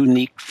are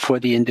unique for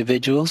the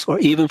individuals or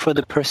even for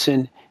the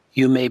person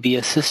you may be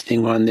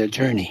assisting on their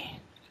journey.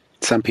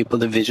 Some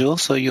people are visual,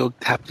 so you'll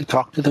have to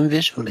talk to them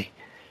visually.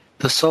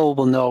 The soul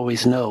will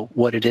always know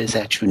what it is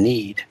that you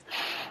need.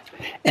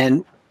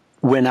 And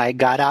when I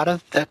got out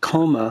of that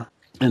coma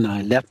and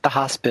I left the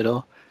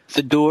hospital,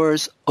 the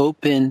doors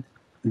opened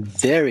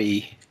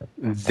very,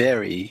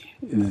 very,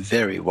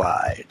 very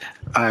wide.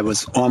 I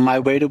was on my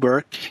way to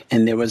work,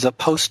 and there was a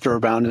poster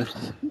around a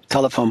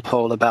telephone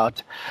pole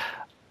about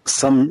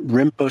some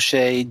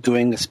Rinpoche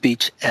doing a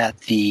speech at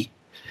the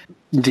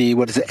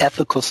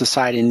Ethical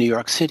Society in New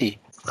York City.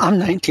 I'm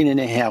 19 and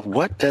a half.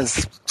 What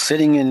does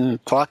sitting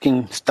and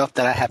talking stuff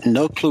that I have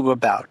no clue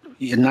about?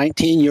 You're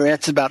 19, your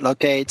answer's about,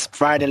 okay, it's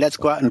Friday, let's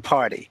go out and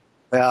party.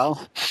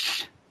 Well,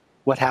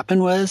 what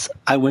happened was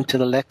I went to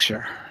the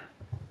lecture.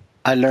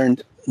 I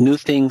learned new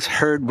things,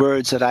 heard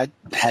words that I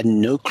had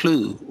no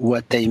clue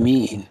what they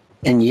mean.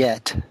 And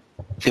yet,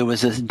 there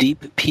was this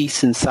deep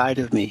peace inside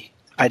of me.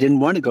 I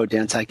didn't want to go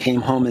dance. I came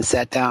home and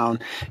sat down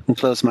and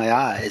closed my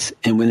eyes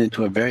and went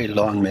into a very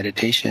long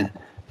meditation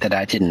that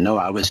I didn't know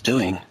I was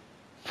doing.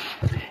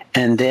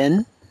 And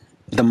then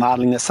the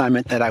modeling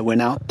assignment that I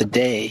went out the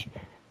day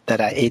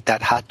that I ate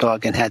that hot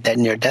dog and had that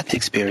near-death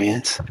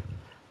experience,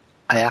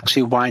 I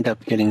actually wind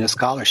up getting a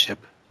scholarship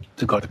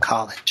to go to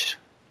college.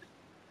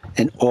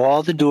 And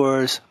all the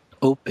doors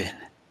open,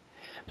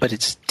 but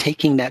it's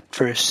taking that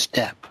first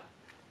step.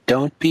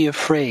 Don't be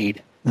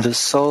afraid. The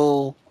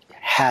soul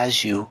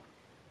has you.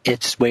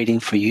 It's waiting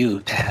for you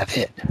to have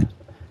it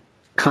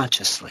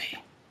consciously.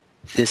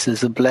 This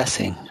is a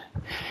blessing.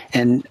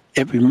 And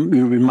it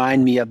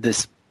remind me of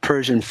this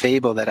Persian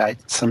fable that I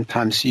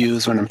sometimes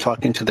use when I'm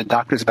talking to the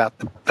doctors about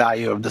the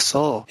value of the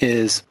soul,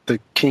 is the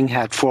king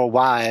had 4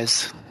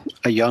 wives,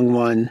 a young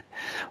one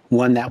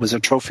that was a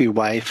trophy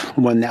wife,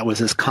 one that was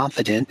his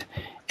confidant,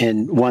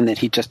 and one that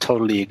he just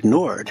totally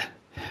ignored.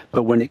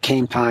 But when it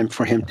came time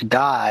for him to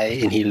die,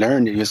 and he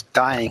learned he was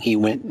dying, he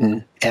went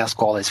and asked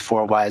all his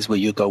 4 wives, will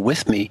you go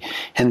with me?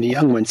 And the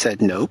young one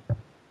said, nope,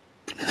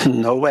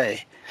 no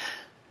way.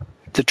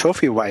 The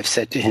trophy wife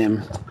said to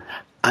him,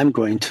 I'm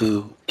going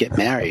to get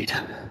married.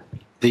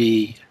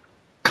 The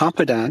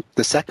confidant,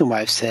 the second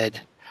wife, said,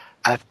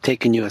 I've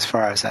taken you as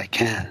far as I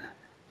can.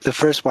 The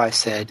first wife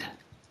said,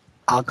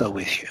 I'll go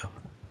with you.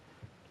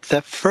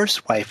 The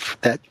first wife,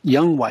 that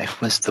young wife,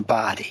 was the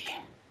body.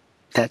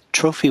 That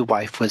trophy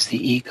wife was the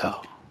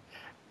ego.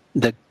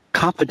 The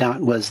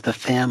confidant was the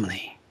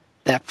family.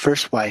 That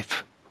first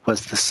wife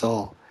was the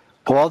soul.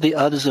 All the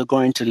others are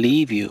going to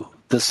leave you.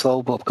 The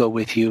soul will go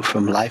with you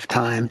from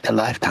lifetime to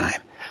lifetime.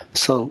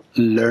 So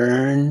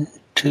learn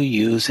to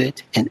use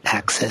it and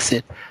access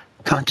it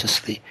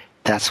consciously.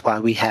 That's why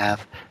we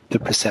have the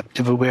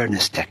perceptive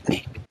awareness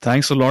technique.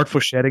 Thanks a lot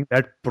for sharing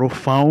that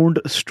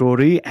profound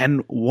story,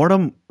 and what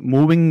a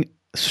moving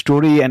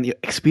story and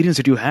experience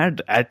that you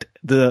had at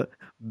the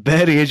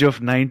bare age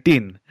of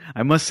 19.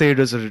 I must say it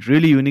was a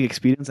really unique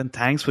experience, and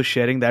thanks for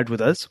sharing that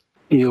with us.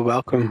 You're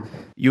welcome.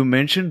 You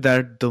mentioned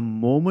that the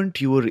moment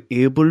you were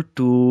able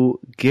to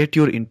get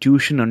your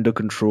intuition under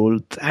control,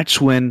 that's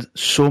when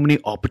so many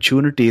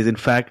opportunities, in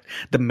fact,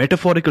 the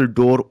metaphorical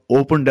door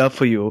opened up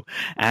for you.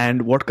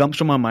 And what comes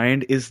to my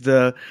mind is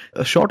a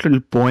short little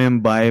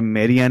poem by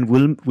Marianne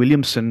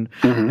Williamson,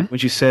 when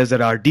she says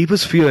that our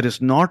deepest fear is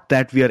not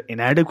that we are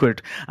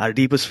inadequate. Our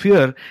deepest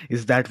fear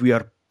is that we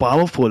are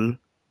powerful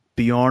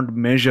beyond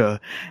measure.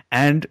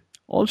 And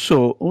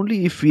also,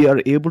 only if we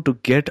are able to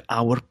get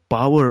our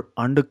power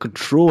under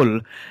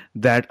control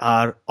that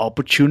our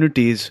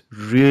opportunities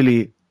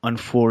really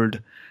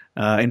unfold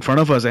in front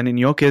of us. And in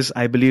your case,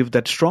 I believe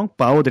that strong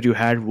power that you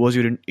had was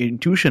your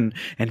intuition.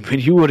 And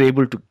when you were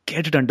able to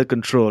get it under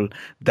control,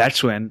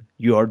 that's when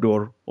your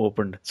door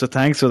opened. So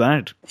thanks for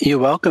that. You're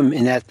welcome.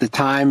 And at the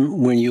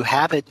time when you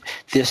have it,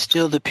 there's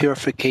still the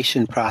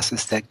purification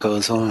process that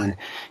goes on.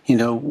 You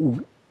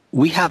know,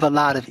 we have a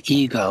lot of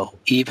ego,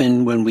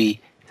 even when we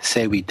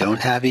say we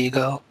don't have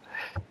ego.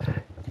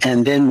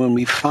 And then when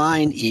we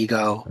find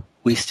ego,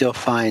 we still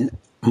find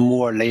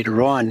more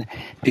later on,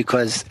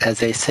 because, as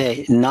they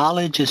say,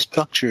 knowledge is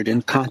structured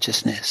in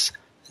consciousness.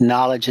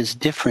 Knowledge is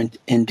different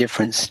in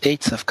different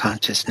states of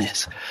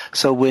consciousness.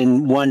 So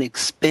when one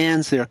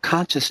expands their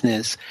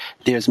consciousness,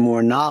 there's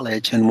more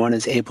knowledge and one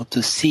is able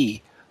to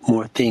see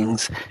more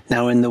things.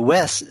 Now in the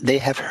West, they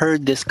have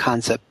heard this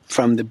concept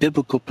from the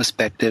biblical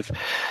perspective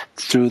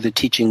through the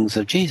teachings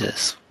of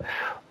Jesus,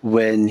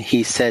 when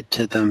he said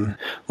to them,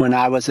 when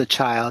I was a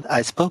child,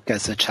 I spoke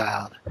as a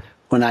child.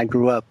 When I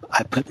grew up,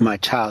 I put my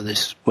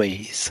childish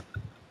ways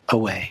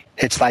away.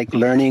 It's like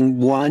learning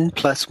 1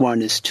 +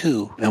 1 is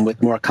 2. And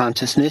with more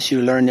consciousness,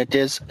 you learn that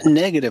there's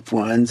negative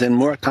ones, and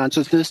more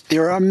consciousness,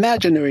 there are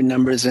imaginary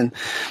numbers, and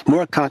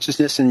more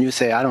consciousness, and you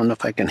say, I don't know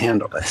if I can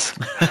handle this.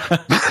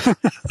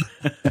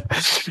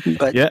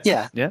 But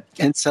yeah.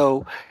 And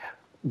so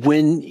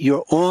when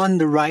you're on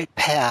the right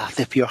path,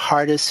 if your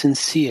heart is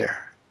sincere,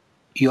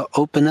 you'll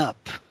open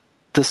up.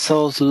 The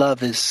soul's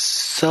love is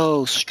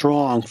so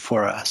strong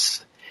for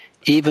us,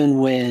 even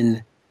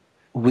when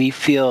we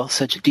feel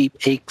such deep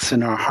aches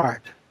in our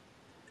heart.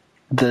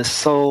 The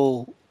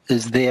soul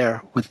is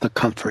there with the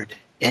comfort.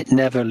 It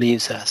never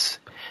leaves us.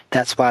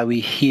 That's why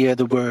we hear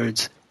the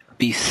words,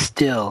 be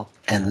still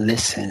and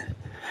listen.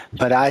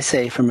 But I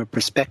say, from a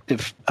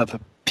perspective of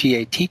a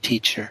PAT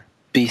teacher,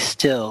 be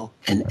still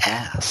and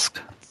ask.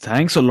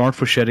 Thanks a lot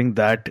for sharing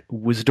that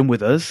wisdom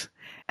with us.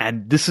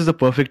 And this is the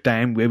perfect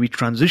time where we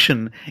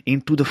transition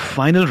into the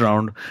final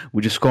round,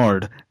 which is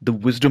called the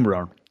wisdom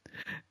round.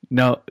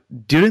 Now,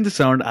 during this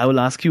round, I will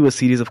ask you a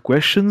series of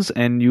questions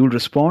and you'll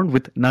respond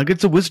with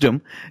nuggets of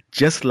wisdom,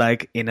 just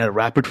like in a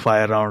rapid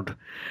fire round.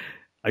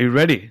 Are you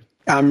ready?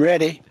 I'm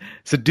ready.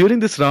 So during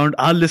this round,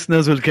 our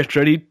listeners will get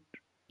ready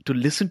to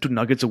listen to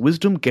nuggets of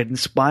wisdom, get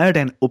inspired,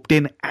 and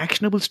obtain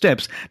actionable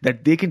steps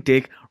that they can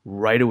take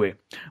right away.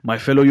 My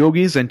fellow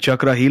yogis and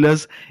chakra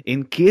healers,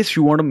 in case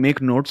you want to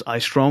make notes, I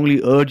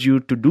strongly urge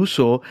you to do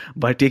so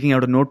by taking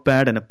out a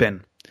notepad and a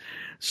pen.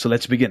 So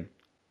let's begin.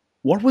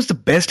 What was the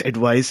best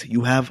advice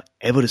you have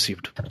ever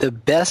received? The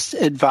best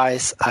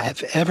advice I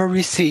have ever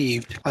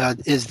received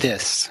is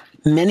this.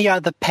 Many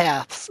are the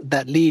paths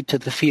that lead to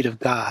the feet of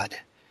God.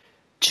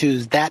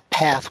 Choose that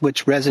path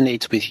which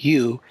resonates with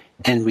you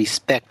and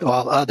respect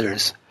all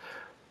others,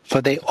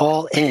 for they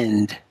all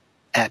end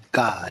at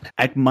God.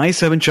 At My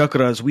Seven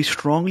Chakras, we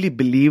strongly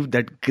believe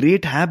that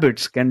great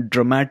habits can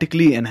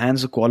dramatically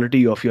enhance the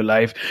quality of your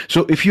life.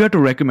 So if you had to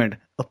recommend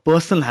a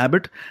personal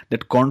habit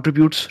that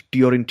contributes to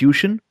your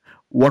intuition,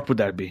 what would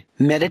that be?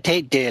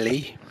 Meditate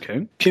daily.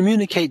 Okay.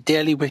 Communicate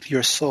daily with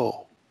your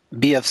soul.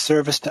 Be of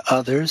service to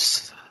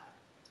others.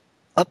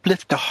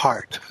 Uplift a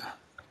heart.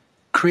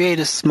 Create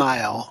a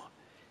smile.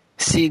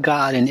 See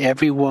God in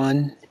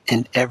everyone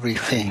and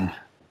everything.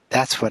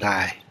 That's what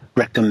I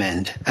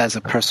recommend as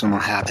a personal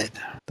habit.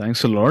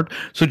 Thanks a lot.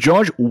 So,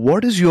 George,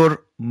 what is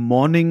your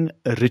morning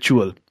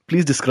ritual?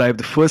 Please describe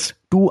the first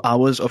 2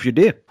 hours of your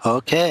day.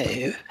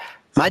 Okay.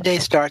 My day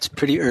starts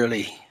pretty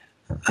early.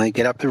 I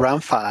get up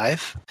around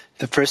 5.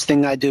 The first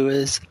thing I do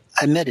is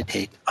I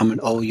meditate. I'm an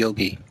old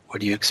yogi.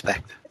 What do you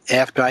expect?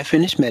 After I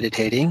finish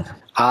meditating,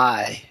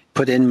 I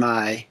put in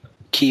my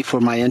key for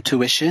my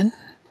intuition,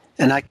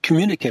 and I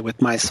communicate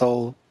with my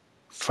soul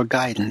for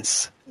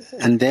guidance.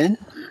 And then,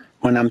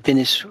 when I'm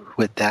finished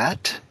with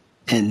that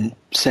and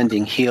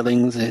sending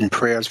healings and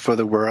prayers for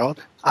the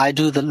world, I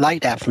do the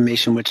light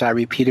affirmation, which I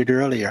repeated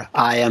earlier.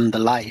 I am the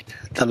light.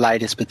 The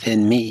light is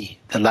within me.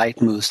 The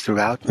light moves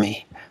throughout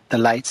me. The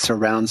light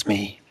surrounds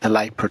me. The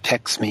light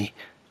protects me.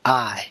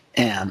 I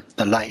am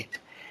the light.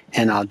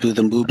 And I'll do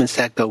the movements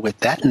that go with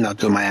that, and I'll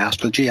do my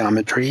astral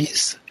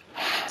geometries.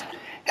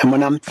 And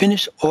when I'm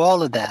finished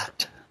all of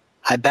that,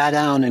 I bow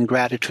down in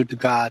gratitude to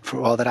God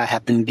for all that I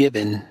have been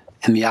given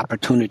and the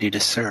opportunity to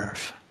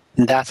serve.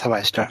 And that's how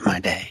I start my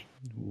day.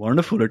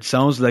 Wonderful. It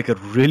sounds like a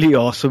really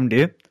awesome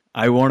day.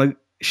 I want to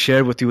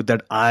share with you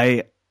that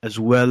I as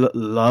well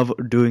love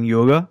doing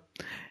yoga.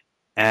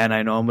 And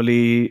I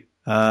normally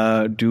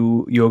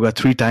do yoga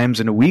 3 times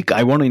in a week.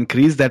 I want to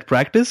increase that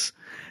practice.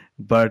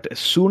 But as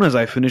soon as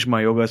I finish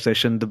my yoga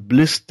session, the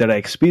bliss that I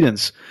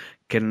experience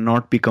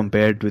cannot be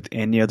compared with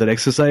any other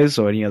exercise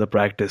or any other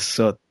practice.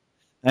 So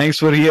thanks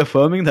for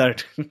reaffirming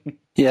that.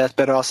 Yes,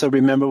 but also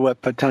remember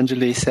what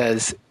Patanjali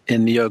says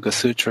in the Yoga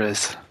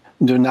Sutras.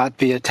 Do not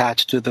be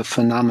attached to the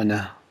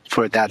phenomena,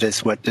 for that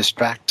is what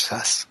distracts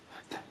us.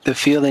 The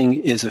feeling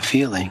is a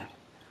feeling.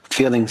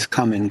 Feelings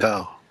come and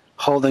go.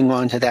 Holding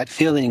on to that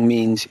feeling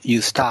means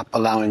you stop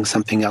allowing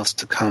something else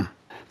to come.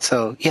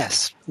 So,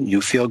 yes,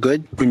 you feel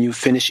good when you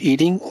finish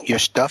eating. You're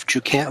stuffed. You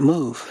can't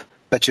move.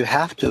 But you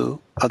have to.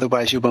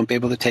 Otherwise, you won't be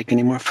able to take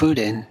any more food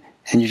in.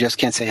 And you just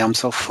can't say, I'm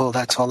so full.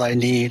 That's all I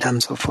need.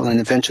 I'm so full. And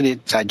eventually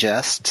it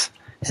digests.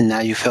 And now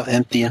you feel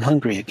empty and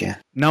hungry again.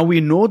 Now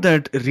we know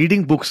that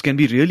reading books can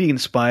be really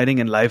inspiring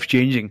and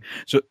life-changing.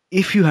 So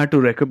if you had to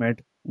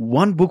recommend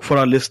one book for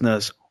our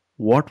listeners,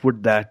 what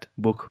would that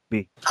book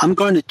be? I'm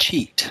going to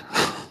cheat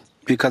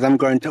because I'm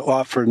going to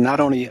offer not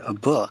only a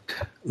book,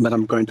 but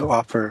I'm going to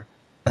offer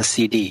a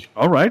CD.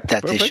 All right.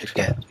 That Perfect. they should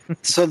get.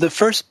 So the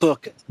first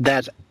book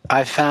that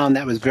I found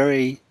that was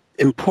very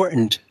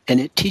important, and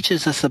it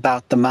teaches us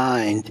about the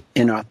mind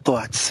in our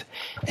thoughts.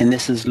 And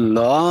this is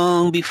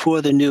long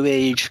before the New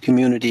Age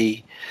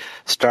community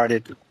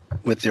started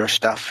with their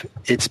stuff.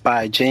 It's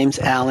by James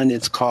Allen.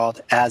 It's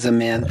called As a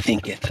Man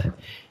Thinketh.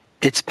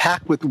 It's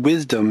packed with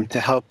wisdom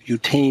to help you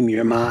tame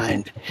your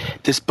mind.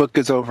 This book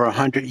is over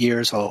 100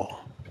 years old,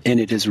 and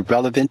it is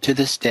relevant to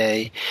this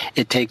day.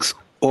 It takes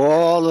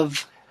all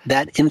of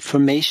that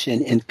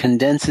information and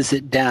condenses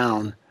it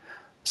down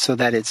so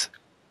that it's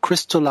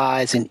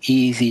crystallized and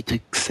easy to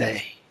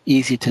say,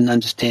 easy to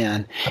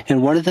understand.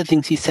 And one of the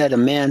things he said, a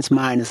man's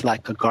mind is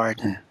like a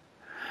garden.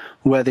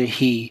 Whether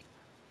he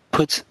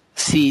puts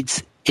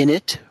seeds in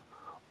it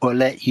or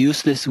let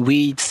useless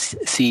weed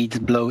seeds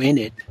blow in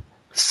it,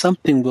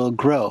 something will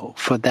grow,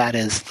 for that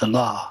is the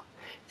law.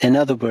 In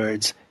other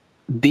words,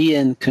 be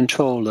in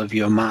control of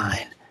your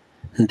mind.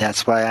 And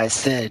that's why I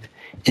said,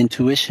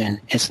 intuition,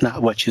 it's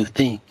not what you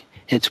think.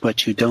 It's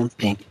what you don't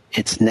think.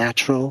 It's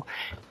natural.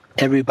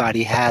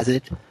 Everybody has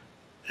it.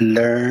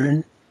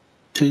 Learn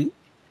to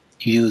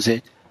use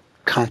it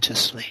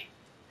consciously.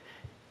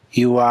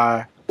 You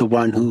are the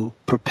one who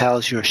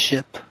propels your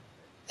ship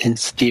and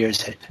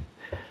steers it.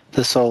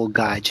 The soul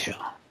guides you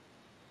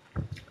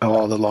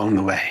all along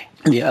the way.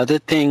 The other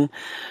thing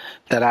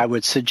that I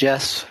would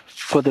suggest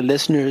for the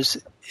listeners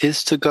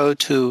is to go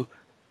to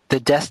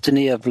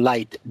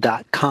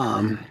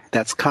thedestinyoflight.com.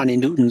 That's Connie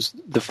Newton's,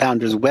 the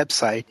founder's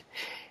website.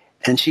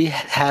 And she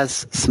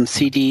has some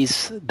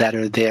CDs that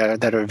are there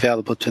that are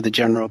available to the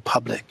general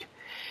public.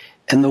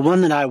 And the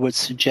one that I would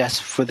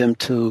suggest for them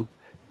to,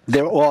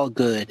 they're all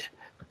good.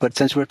 But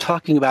since we're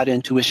talking about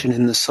intuition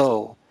in the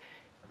soul,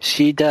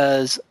 she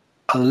does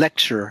a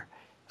lecture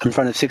in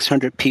front of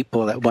 600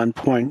 people at one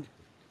point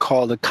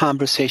called A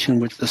Conversation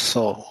with the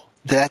Soul.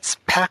 That's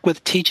packed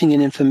with teaching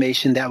and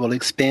information that will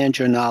expand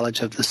your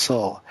knowledge of the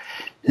soul.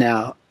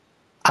 Now,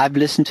 I've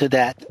listened to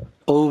that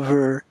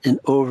over and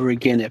over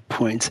again at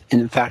points.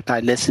 And in fact, I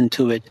listened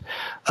to it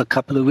a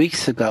couple of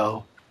weeks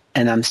ago,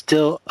 and I'm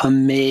still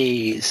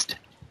amazed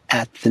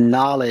at the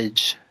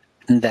knowledge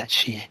that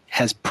she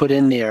has put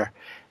in there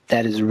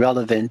that is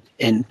relevant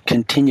and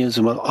continues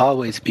and will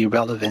always be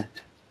relevant.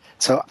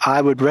 So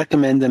I would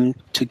recommend them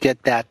to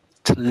get that,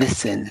 to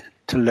listen,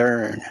 to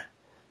learn,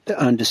 to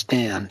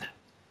understand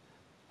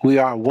We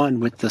are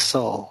one with the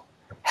soul,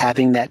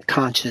 having that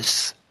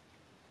conscious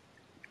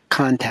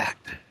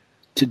contact,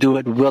 to do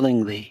it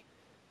willingly,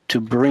 to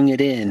bring it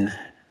in,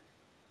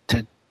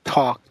 to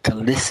talk, to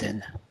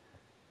listen.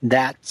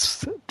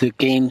 That's the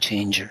game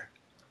changer,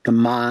 the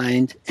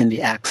mind and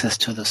the access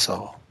to the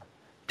soul.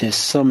 There's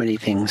so many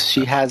things.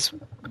 She has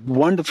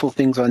wonderful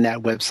things on that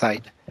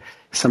website.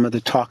 Some of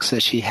the talks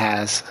that she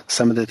has,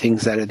 some of the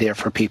things that are there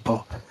for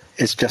people.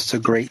 It's just a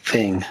great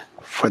thing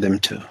for them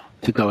to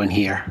go and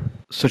hear.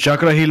 So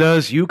Chakra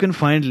Healers, you can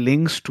find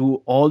links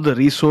to all the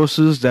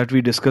resources that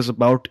we discuss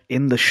about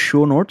in the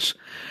show notes.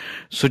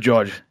 So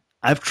George,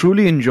 I've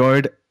truly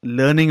enjoyed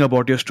learning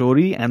about your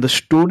story, and the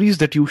stories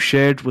that you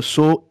shared were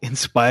so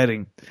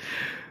inspiring.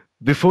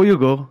 Before you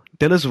go,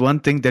 tell us one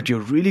thing that you're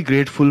really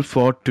grateful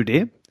for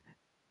today.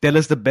 Tell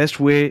us the best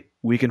way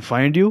we can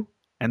find you,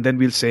 and then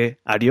we'll say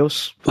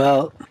adios.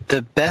 Well,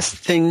 the best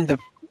thing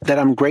that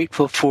I'm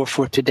grateful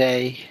for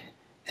today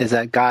is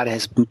that God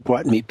has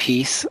brought me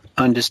peace,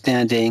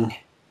 understanding,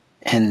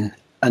 and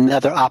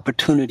another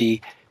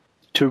opportunity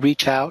to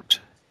reach out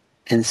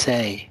and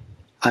say,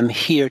 I'm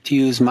here to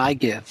use my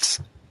gifts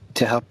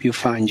to help you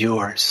find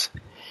yours.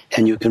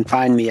 And you can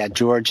find me at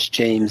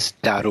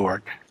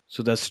georgejames.org.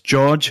 So that's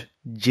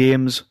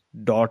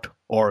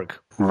georgejames.org.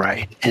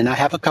 Right. And I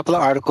have a couple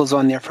of articles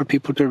on there for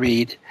people to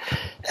read,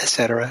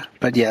 etc.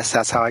 But yes,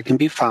 that's how I can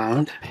be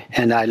found.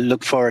 And I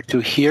look forward to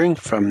hearing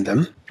from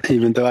them,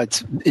 even though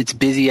it's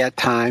busy at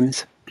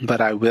times,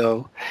 but I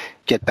will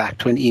get back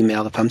to an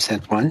email if I'm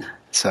sent one.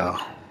 So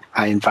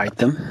I invite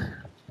them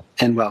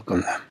and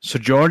welcome them. So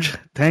George,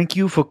 thank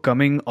you for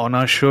coming on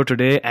our show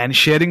today and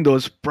sharing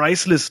those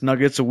priceless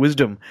nuggets of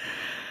wisdom.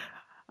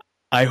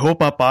 I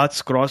hope our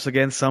paths cross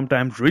again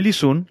sometime really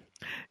soon.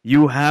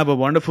 You have a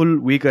wonderful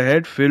week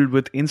ahead filled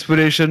with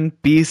inspiration,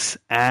 peace,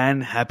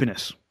 and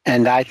happiness.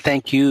 And I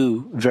thank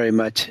you very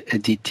much,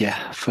 Aditya,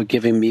 for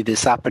giving me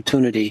this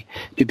opportunity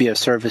to be of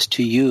service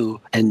to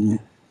you and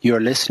your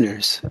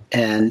listeners.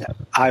 And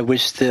I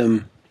wish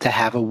them to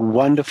have a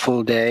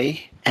wonderful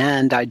day.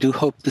 And I do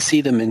hope to see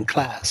them in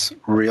class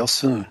real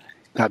soon.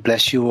 God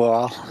bless you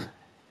all.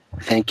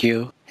 Thank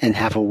you, and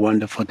have a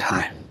wonderful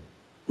time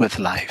with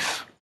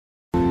life.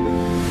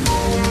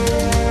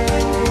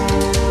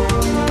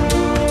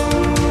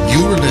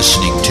 You are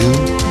listening to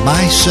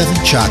My Seven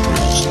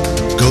Chakras.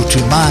 Go to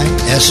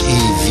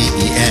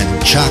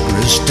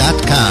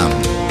mysevenchakras.com.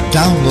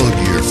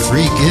 Download your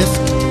free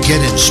gift,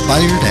 get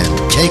inspired,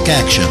 and take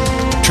action.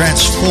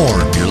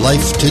 Transform your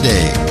life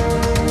today.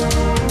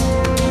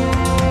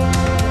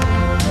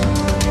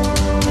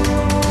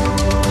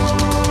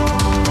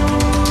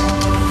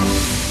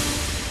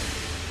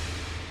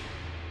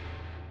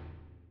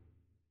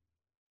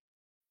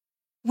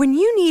 When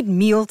you need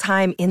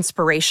mealtime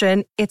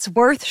inspiration, it's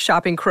worth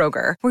shopping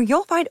Kroger, where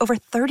you'll find over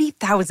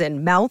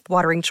 30,000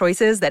 mouth-watering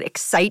choices that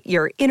excite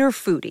your inner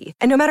foodie.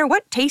 And no matter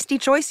what tasty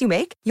choice you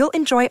make, you'll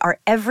enjoy our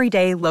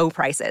everyday low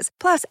prices,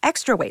 plus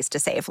extra ways to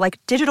save, like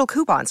digital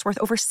coupons worth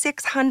over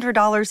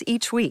 $600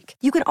 each week.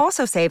 You can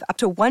also save up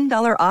to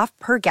 $1 off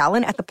per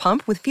gallon at the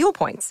pump with fuel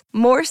points.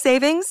 More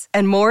savings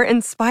and more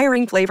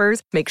inspiring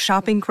flavors make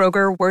shopping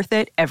Kroger worth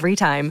it every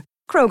time.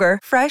 Kroger,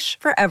 fresh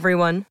for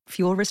everyone.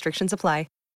 Fuel restrictions apply.